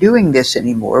keep doing this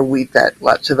anymore. We've got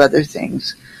lots of other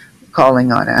things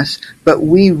calling on us, but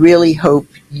we really hope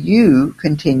you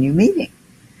continue meeting.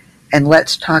 And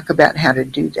let's talk about how to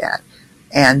do that.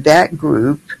 And that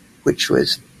group, which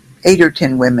was 8 or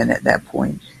 10 women at that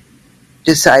point,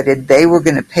 decided they were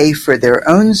going to pay for their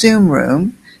own Zoom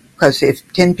room, because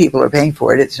if 10 people are paying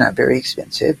for it, it's not very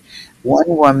expensive. One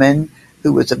woman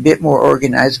who was a bit more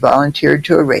organized volunteered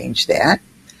to arrange that.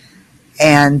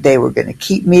 And they were going to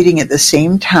keep meeting at the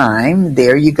same time.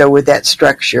 There you go with that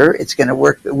structure. It's going to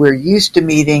work. We're used to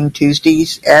meeting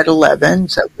Tuesdays at 11,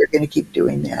 so we're going to keep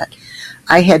doing that.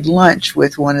 I had lunch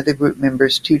with one of the group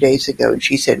members 2 days ago, and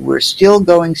she said, we're still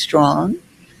going strong,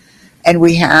 and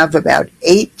we have about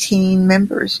 18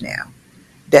 members now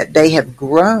that they have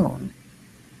grown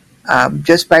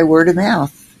just by word of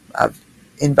mouth of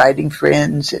inviting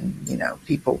friends and,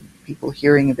 people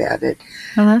hearing about it.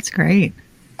 Oh, that's great.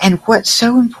 And what's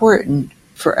so important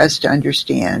for us to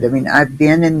understand, I've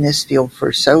been in this field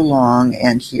for so long,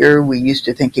 and here we used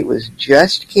to think it was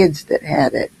just kids that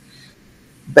had it.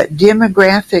 But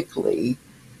demographically,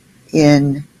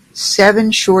 in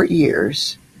 7 short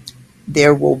years,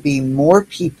 there will be more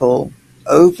people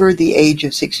over the age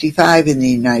of 65 in the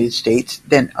United States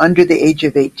than under the age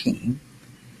of 18.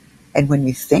 And when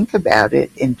you think about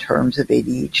it in terms of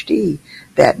ADHD,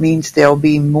 that means there'll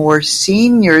be more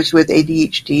seniors with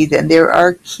ADHD than there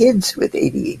are kids with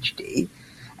ADHD.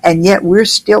 And yet we're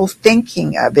still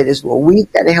thinking of it as, well,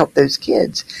 we've got to help those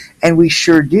kids. And we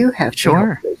sure do have to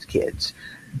help those kids.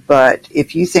 But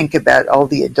if you think about all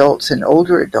the adults and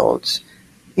older adults,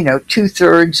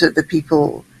 2/3 of the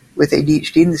people with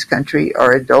ADHD in this country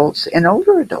are adults and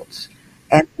older adults.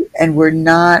 And we're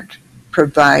not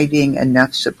providing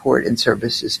enough support and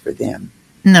services for them.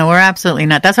 No, we're absolutely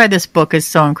not. That's why this book is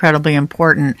so incredibly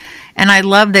important. And I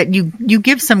love that you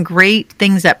give some great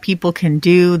things that people can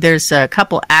do. There's a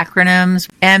couple acronyms,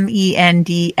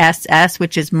 MENDSS,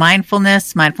 which is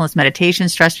mindfulness meditation,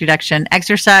 stress reduction,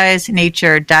 exercise,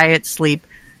 nature, diet, sleep,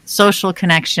 social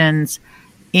connections,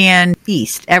 and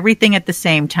feast. Everything at the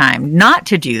same time. Not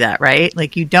to do that, right?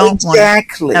 Like you don't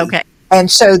Exactly. Okay. And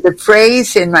so the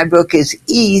phrase in my book is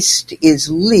EAST is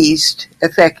least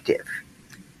effective.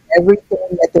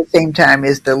 Everything at the same time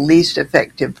is the least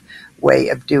effective way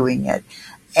of doing it.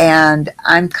 And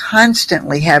I'm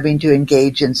constantly having to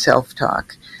engage in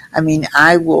self-talk. I mean,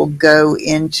 I will go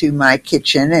into my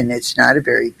kitchen, and it's not a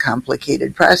very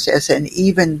complicated process. And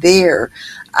even there,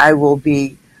 I will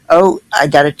be, oh, I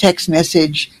got a text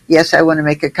message. Yes, I want to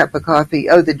make a cup of coffee.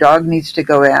 Oh, the dog needs to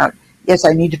go out. Yes,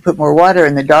 I need to put more water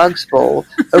in the dog's bowl.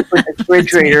 Open the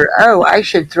refrigerator. Oh, I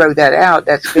should throw that out.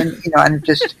 That's been, I'm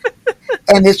just,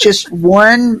 and it's just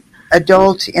one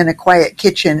adult in a quiet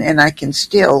kitchen, and I can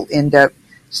still end up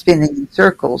spinning in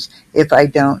circles if I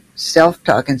don't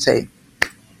self-talk and say,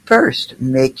 first,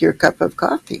 make your cup of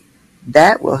coffee.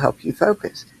 That will help you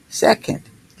focus. Second,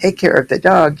 take care of the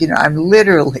dog. I'm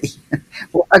literally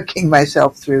walking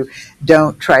myself through,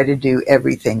 don't try to do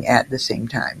everything at the same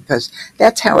time, because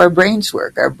that's how our brains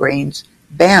work. Our brains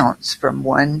bounce from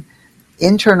one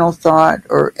internal thought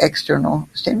or external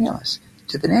stimulus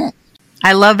to the next.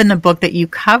 I love in the book that you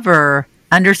cover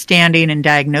understanding and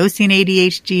diagnosing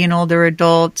ADHD in older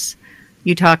adults.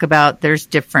 You talk about there's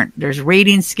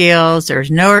rating scales,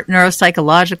 there's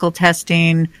neuropsychological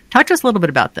testing. Talk to us a little bit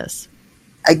about this.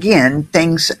 Again,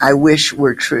 things I wish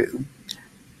were true.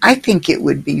 I think it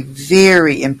would be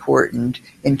very important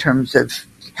in terms of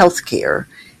healthcare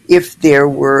if there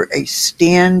were a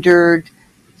standard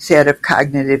set of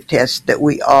cognitive tests that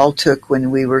we all took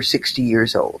when we were 60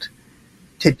 years old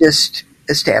to just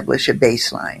establish a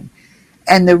baseline.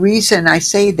 And the reason I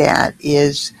say that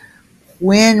is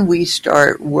when we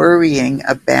start worrying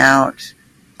about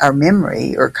our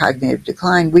memory or cognitive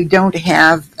decline, we don't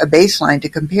have a baseline to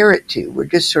compare it to. We're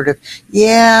just sort of,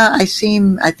 I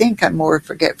think I'm more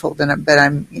forgetful but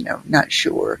I'm, not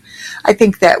sure. I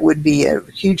think that would be a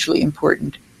hugely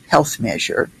important health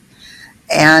measure.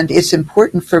 And it's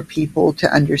important for people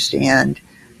to understand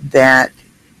that,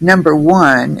 number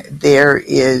one, there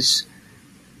is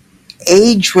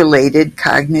age-related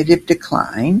cognitive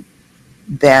decline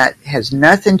that has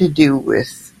nothing to do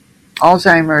with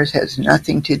Alzheimer's, has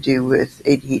nothing to do with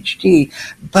ADHD,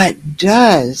 but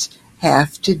does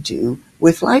have to do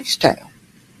with lifestyle.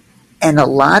 And a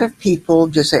lot of people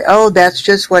just say, oh, that's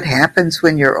just what happens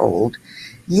when you're old.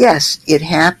 Yes, it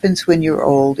happens when you're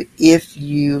old if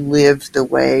you live the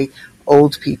way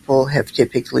old people have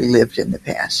typically lived in the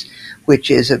past,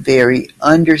 which is a very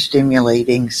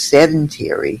understimulating,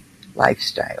 sedentary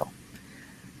lifestyle.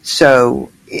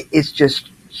 So it's just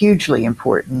hugely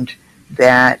important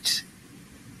that,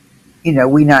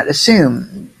 we not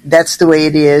assume that's the way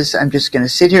it is. I'm just going to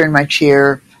sit here in my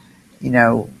chair,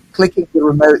 clicking the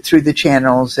remote through the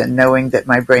channels and knowing that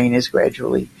my brain is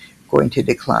gradually going to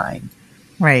decline.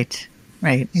 Right. So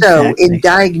exactly. In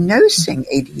diagnosing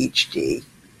ADHD,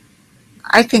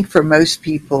 I think for most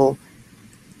people,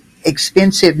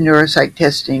 expensive neuropsych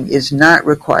testing is not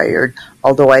required,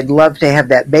 although I'd love to have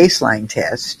that baseline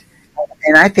test.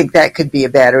 And I think that could be a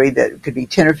battery that could be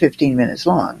 10 or 15 minutes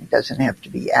long. It doesn't have to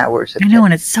be hours. I know,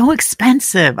 and it's so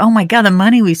expensive. Oh my God, the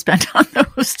money we spent on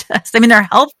those tests. I mean, they're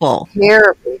helpful.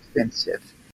 Terribly expensive.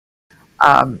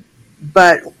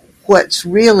 But what's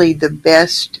really the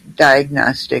best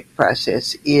diagnostic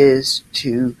process is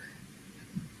to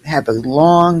have a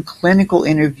long clinical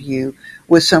interview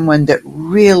with someone that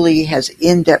really has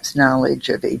in-depth knowledge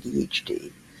of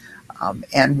ADHD.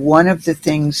 And one of the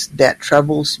things that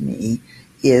troubles me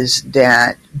is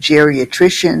that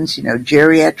geriatricians,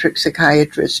 geriatric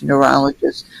psychiatrists,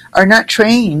 neurologists, are not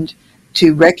trained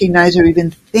to recognize or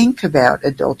even think about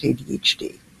adult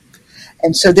ADHD.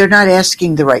 And so they're not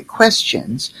asking the right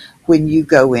questions when you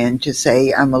go in to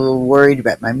say, I'm a little worried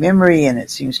about my memory and it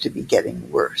seems to be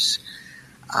getting worse.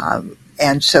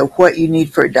 And so what you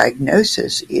need for a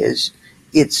diagnosis is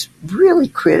it's really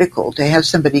critical to have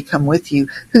somebody come with you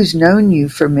who's known you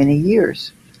for many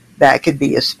years. That could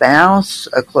be a spouse,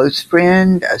 a close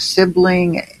friend, a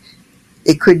sibling.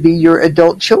 It could be your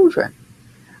adult children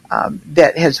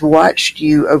that has watched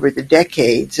you over the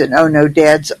decades. And, oh, no,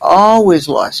 Dad's always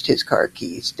lost his car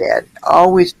keys. Dad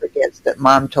always forgets that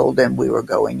Mom told him we were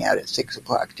going out at 6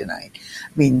 o'clock tonight.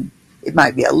 I mean, it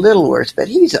might be a little worse, but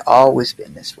he's always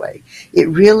been this way. It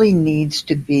really needs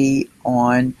to be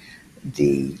on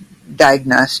the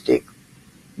diagnostic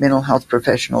mental health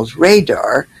professional's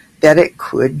radar that it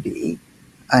could be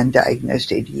undiagnosed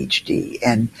ADHD.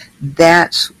 And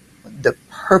that's the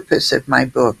purpose of my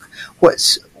book.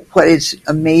 What is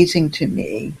amazing to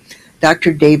me,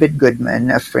 Dr. David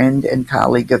Goodman, a friend and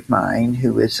colleague of mine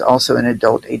who is also an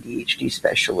adult ADHD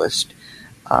specialist,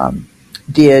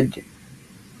 did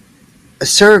a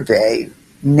survey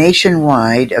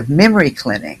nationwide of memory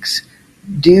clinics.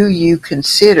 Do you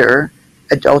consider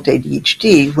adult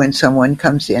ADHD when someone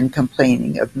comes in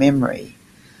complaining of memory?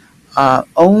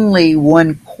 Only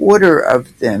 1/4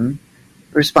 of them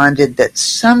responded that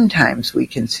sometimes we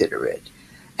consider it.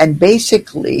 And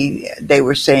basically, they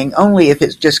were saying only if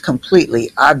it's just completely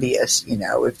obvious,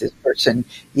 if this person,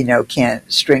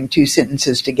 can't string two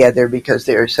sentences together because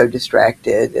they're so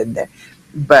distracted.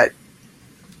 But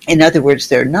in other words,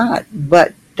 they're not.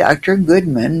 But Dr.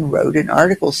 Goodman wrote an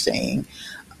article saying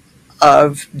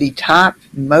of the top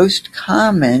most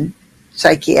common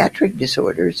psychiatric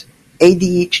disorders,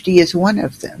 ADHD is one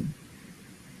of them.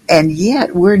 And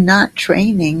yet we're not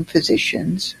training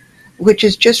physicians, which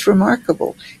is just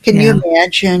remarkable. Can you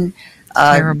imagine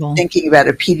thinking about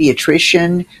a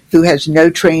pediatrician who has no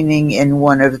training in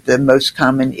one of the most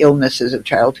common illnesses of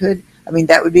childhood? I mean,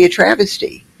 that would be a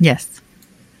travesty. Yes.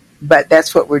 But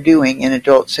that's what we're doing in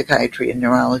adult psychiatry and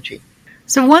neurology.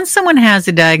 So once someone has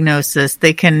a diagnosis,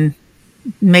 they can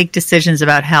make decisions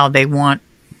about how they want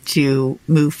to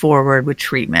move forward with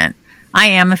treatment. I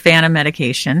am a fan of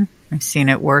medication. I've seen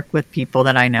it work with people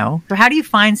that I know. So how do you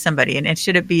find somebody? And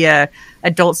should it be a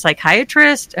adult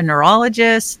psychiatrist, a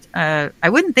neurologist? I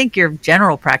wouldn't think your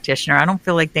general practitioner. I don't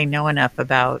feel like they know enough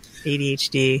about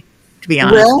ADHD, to be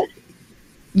honest. Well,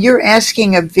 you're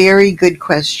asking a very good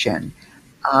question.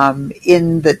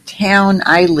 In the town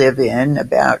I live in,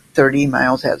 about 30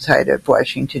 miles outside of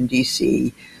Washington,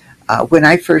 D.C., when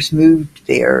I first moved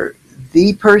there,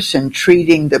 the person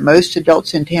treating the most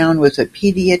adults in town was a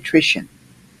pediatrician.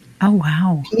 Oh,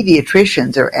 wow.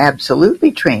 Pediatricians are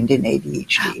absolutely trained in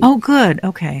ADHD. Oh, good.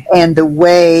 Okay. And the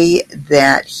way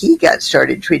that he got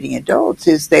started treating adults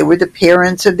is they were the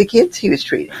parents of the kids he was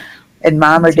treating. And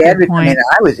mom or dad would come in.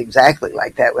 I was exactly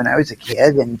like that when I was a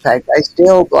kid. In fact, I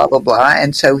still blah, blah, blah.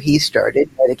 And so he started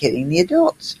medicating the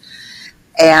adults.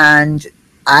 And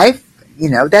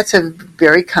that's a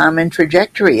very common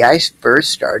trajectory. I first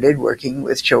started working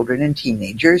with children and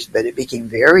teenagers, but it became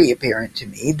very apparent to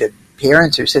me that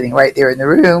parents are sitting right there in the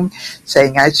room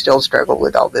saying, I still struggle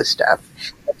with all this stuff.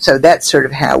 So that's sort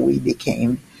of how we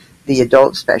became the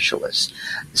adult specialists.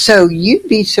 So you'd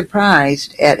be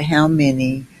surprised at how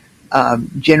many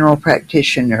general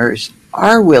practitioners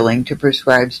are willing to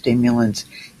prescribe stimulants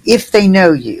if they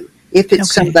know you. If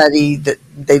it's somebody that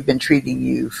they've been treating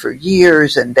you for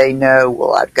years and they know,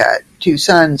 well, I've got two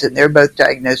sons and they're both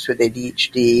diagnosed with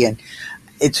ADHD and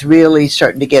it's really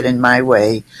starting to get in my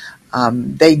way.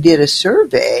 They did a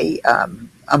survey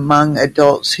among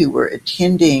adults who were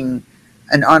attending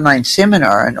an online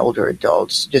seminar on older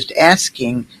adults, just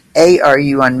asking, A, are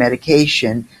you on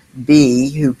medication? B,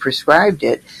 who prescribed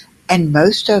it? And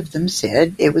most of them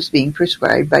said it was being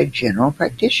prescribed by general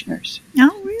practitioners.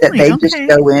 Oh, really? That they just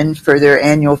go in for their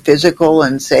annual physical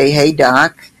and say, hey,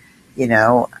 doc,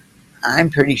 I'm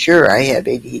pretty sure I have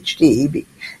ADHD.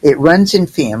 It runs in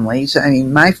families. I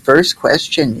mean, my first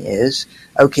question is,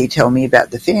 okay, tell me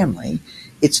about the family.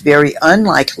 It's very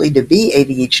unlikely to be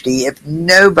ADHD if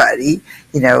nobody,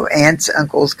 aunts,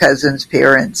 uncles, cousins,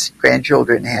 parents,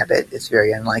 grandchildren have it. It's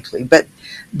very unlikely.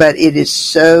 But it is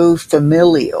so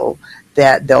familial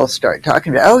that they'll start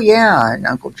talking about, oh, yeah, and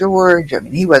Uncle George, I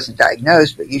mean, he wasn't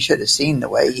diagnosed, but you should have seen the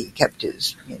way he kept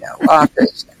his,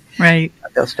 office. Right.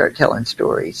 They'll start telling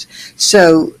stories.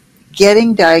 So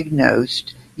getting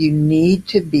diagnosed, you need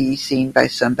to be seen by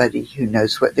somebody who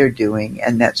knows what they're doing,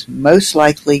 and that's most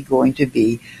likely going to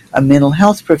be a mental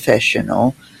health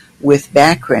professional with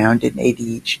background in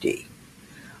ADHD.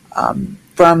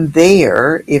 From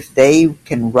there, if they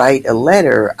can write a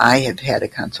letter, I have had a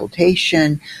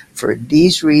consultation. For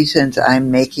these reasons, I'm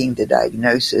making the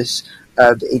diagnosis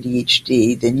of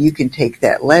ADHD. Then you can take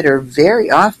that letter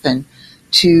very often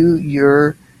to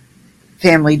your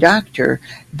family doctor.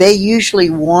 They usually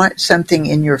want something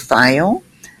in your file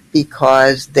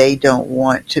because they don't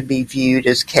want to be viewed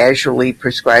as casually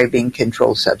prescribing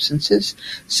controlled substances.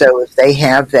 So if they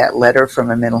have that letter from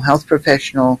a mental health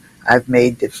professional, I've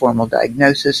made the formal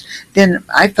diagnosis, then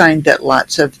I find that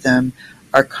lots of them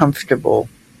are comfortable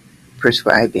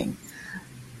prescribing.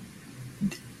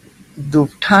 The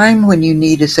time when you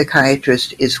need a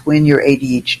psychiatrist is when your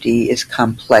ADHD is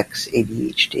complex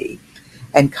ADHD.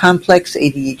 And complex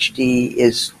ADHD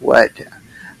is what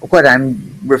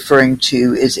I'm referring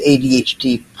to is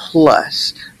ADHD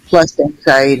plus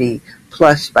anxiety,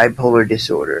 plus bipolar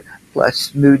disorder,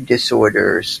 plus mood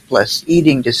disorders, plus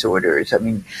eating disorders. I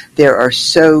mean, there are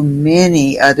so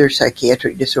many other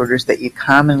psychiatric disorders that you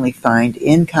commonly find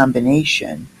in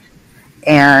combination.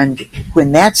 And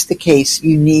when that's the case,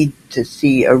 you need to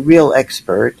see a real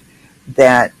expert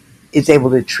that is able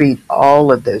to treat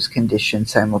all of those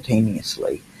conditions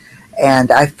simultaneously.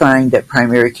 And I find that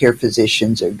primary care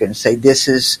physicians are going to say, this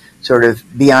is sort of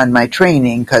beyond my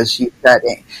training because you've got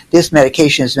this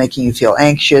medication is making you feel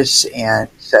anxious, and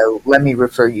so let me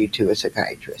refer you to a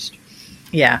psychiatrist.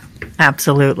 Yeah,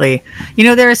 absolutely.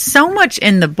 There is so much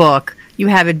in the book. You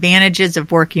have advantages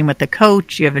of working with a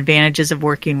coach. You have advantages of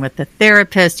working with a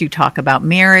therapist. You talk about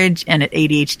marriage and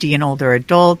ADHD in older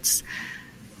adults.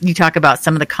 You talk about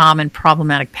some of the common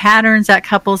problematic patterns that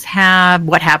couples have,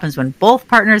 what happens when both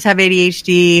partners have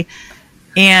ADHD.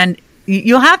 And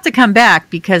you'll have to come back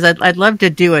because I'd love to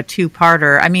do a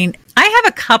two-parter. I mean, I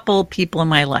have a couple people in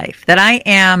my life that I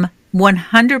am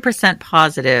 100%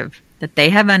 positive that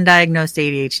they have undiagnosed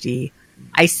ADHD.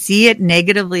 I see it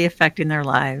negatively affecting their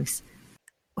lives.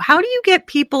 How do you get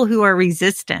people who are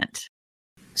resistant?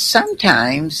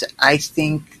 Sometimes I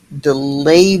think the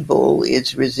label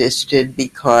is resisted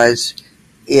because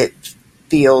it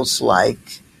feels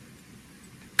like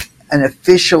an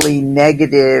officially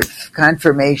negative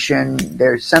confirmation.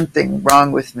 There's something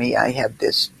wrong with me. I have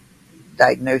this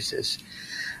diagnosis.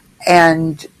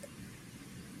 And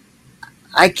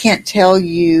I can't tell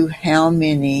you how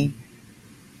many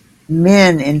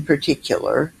men in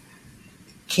particular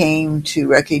came to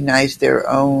recognize their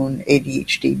own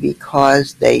ADHD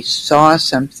because they saw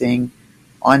something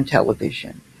on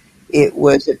television. It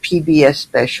was a PBS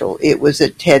special. It was a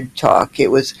TED Talk. It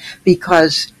was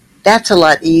because that's a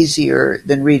lot easier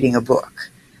than reading a book.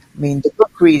 I mean, the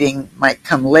book reading might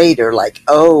come later, like,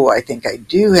 oh, I think I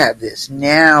do have this.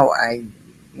 Now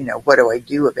what do I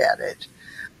do about it?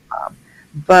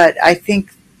 But I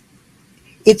think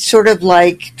it's sort of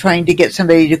like trying to get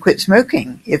somebody to quit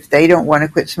smoking. If they don't want to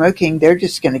quit smoking, they're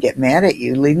just going to get mad at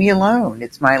you. Leave me alone.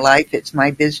 It's my life. It's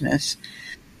my business.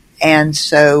 And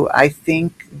so I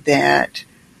think that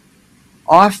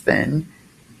often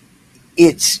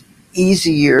it's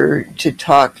easier to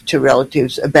talk to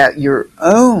relatives about your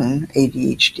own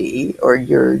ADHD or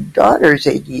your daughter's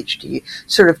ADHD,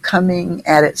 sort of coming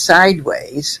at it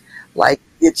sideways, like,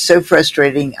 it's so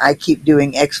frustrating, I keep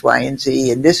doing X, Y, and Z,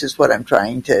 and this is what I'm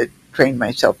trying to train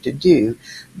myself to do,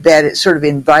 that it sort of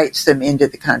invites them into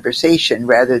the conversation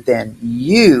rather than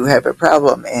you have a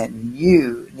problem and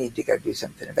you need to go do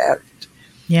something about it.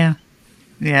 Yeah.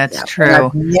 Yeah, it's true. And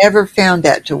I've never found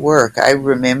that to work. I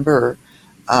remember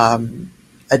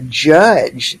a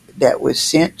judge that was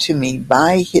sent to me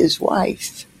by his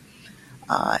wife,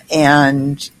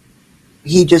 and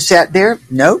he just sat there,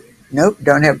 nope,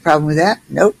 don't have a problem with that,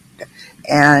 nope.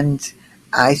 And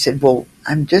I said, well,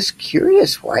 I'm just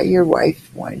curious why your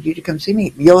wife wanted you to come see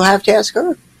me. You'll have to ask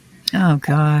her. Oh,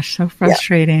 gosh, so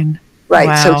frustrating. Yeah. Right,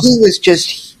 wow. So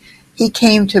he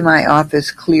came to my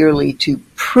office clearly to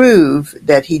prove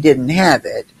that he didn't have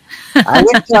it. I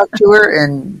went to talk to her,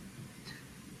 and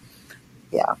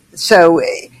yeah. So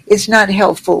it's not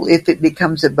helpful if it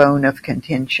becomes a bone of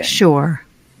contention. Sure.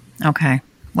 Okay.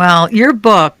 Well, your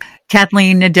book,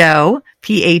 Kathleen Nadeau,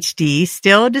 PhD,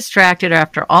 Still Distracted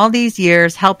After All These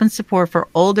Years, Help and Support for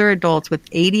Older Adults with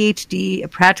ADHD, a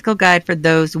practical guide for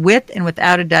those with and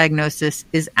without a diagnosis,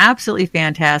 is absolutely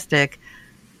fantastic.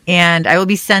 And I will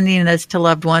be sending this to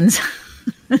loved ones,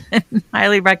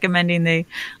 highly recommending they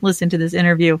listen to this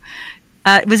interview.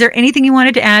 Was there anything you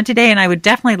wanted to add today? And I would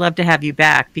definitely love to have you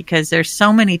back because there's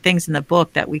so many things in the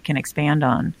book that we can expand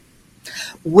on.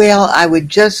 Well, I would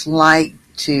just like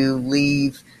to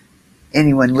leave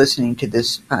anyone listening to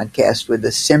this podcast with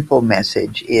a simple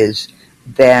message, is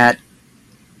that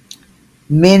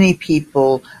many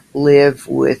people live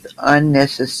with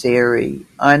unnecessary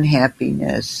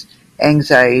unhappiness,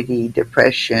 anxiety,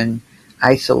 depression,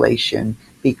 isolation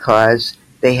because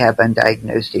they have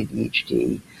undiagnosed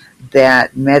ADHD.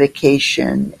 That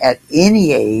medication at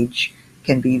any age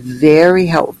can be very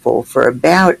helpful for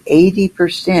about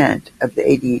 80% of the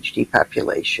ADHD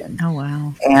population. Oh,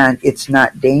 wow. And it's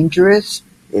not dangerous,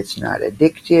 it's not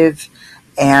addictive,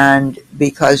 and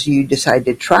because you decide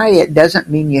to try it doesn't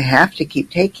mean you have to keep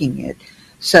taking it.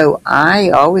 So I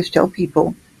always tell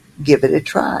people, give it a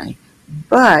try.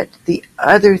 But the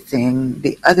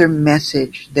other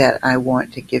message that I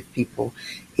want to give people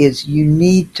is you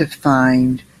need to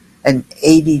find an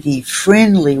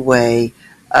ADD-friendly way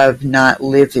of not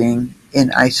living in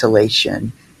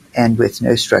isolation and with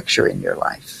no structure in your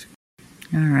life.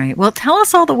 All right. Well, tell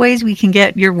us all the ways we can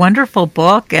get your wonderful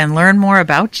book and learn more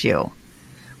about you.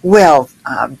 Well,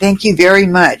 thank you very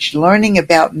much. Learning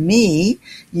about me,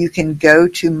 you can go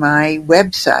to my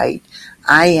website.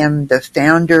 I am the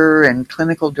founder and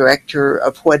clinical director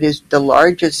of what is the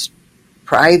largest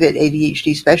private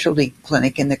ADHD specialty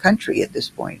clinic in the country at this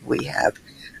point. We have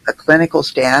a clinical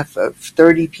staff of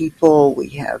 30 people. We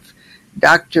have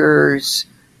doctors,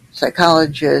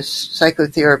 psychologists,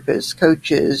 psychotherapists,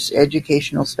 coaches,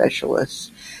 educational specialists.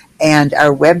 And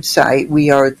our website, we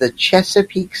are the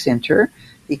Chesapeake Center,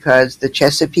 because the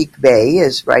Chesapeake Bay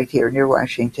is right here near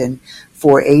Washington,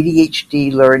 for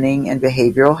ADHD learning and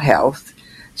behavioral health.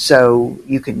 So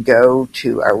you can go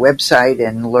to our website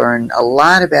and learn a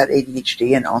lot about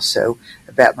ADHD and also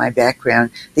about my background.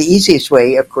 The easiest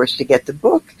way, of course, to get the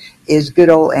book is good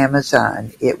old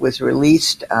Amazon. It was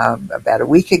released about a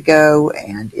week ago,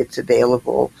 and it's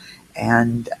available,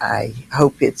 and I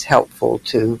hope it's helpful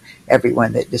to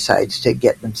everyone that decides to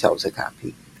get themselves a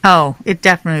copy. Oh, it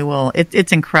definitely will.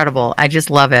 It's incredible. I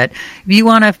just love it. If you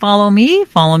want to follow me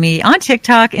on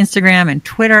TikTok, Instagram, and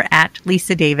Twitter at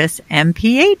Lisa Davis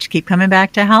MPH. Keep coming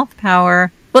back to Health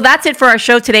Power. Well, that's it for our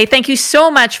show today. Thank you so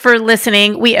much for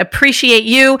listening. We appreciate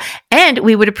you, and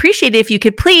we would appreciate it if you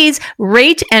could please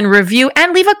rate and review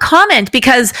and leave a comment,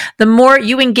 because the more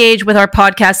you engage with our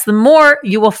podcast, the more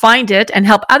you will find it and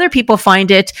help other people find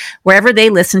it wherever they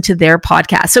listen to their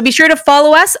podcast. So be sure to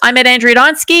follow us. I'm at Andrea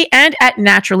Donsky and at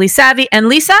Naturally Savvy, and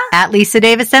Lisa At Lisa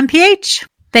Davis MPH.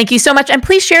 Thank you so much. And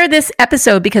please share this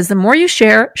episode, because the more you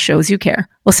share shows you care.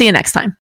 We'll see you next time.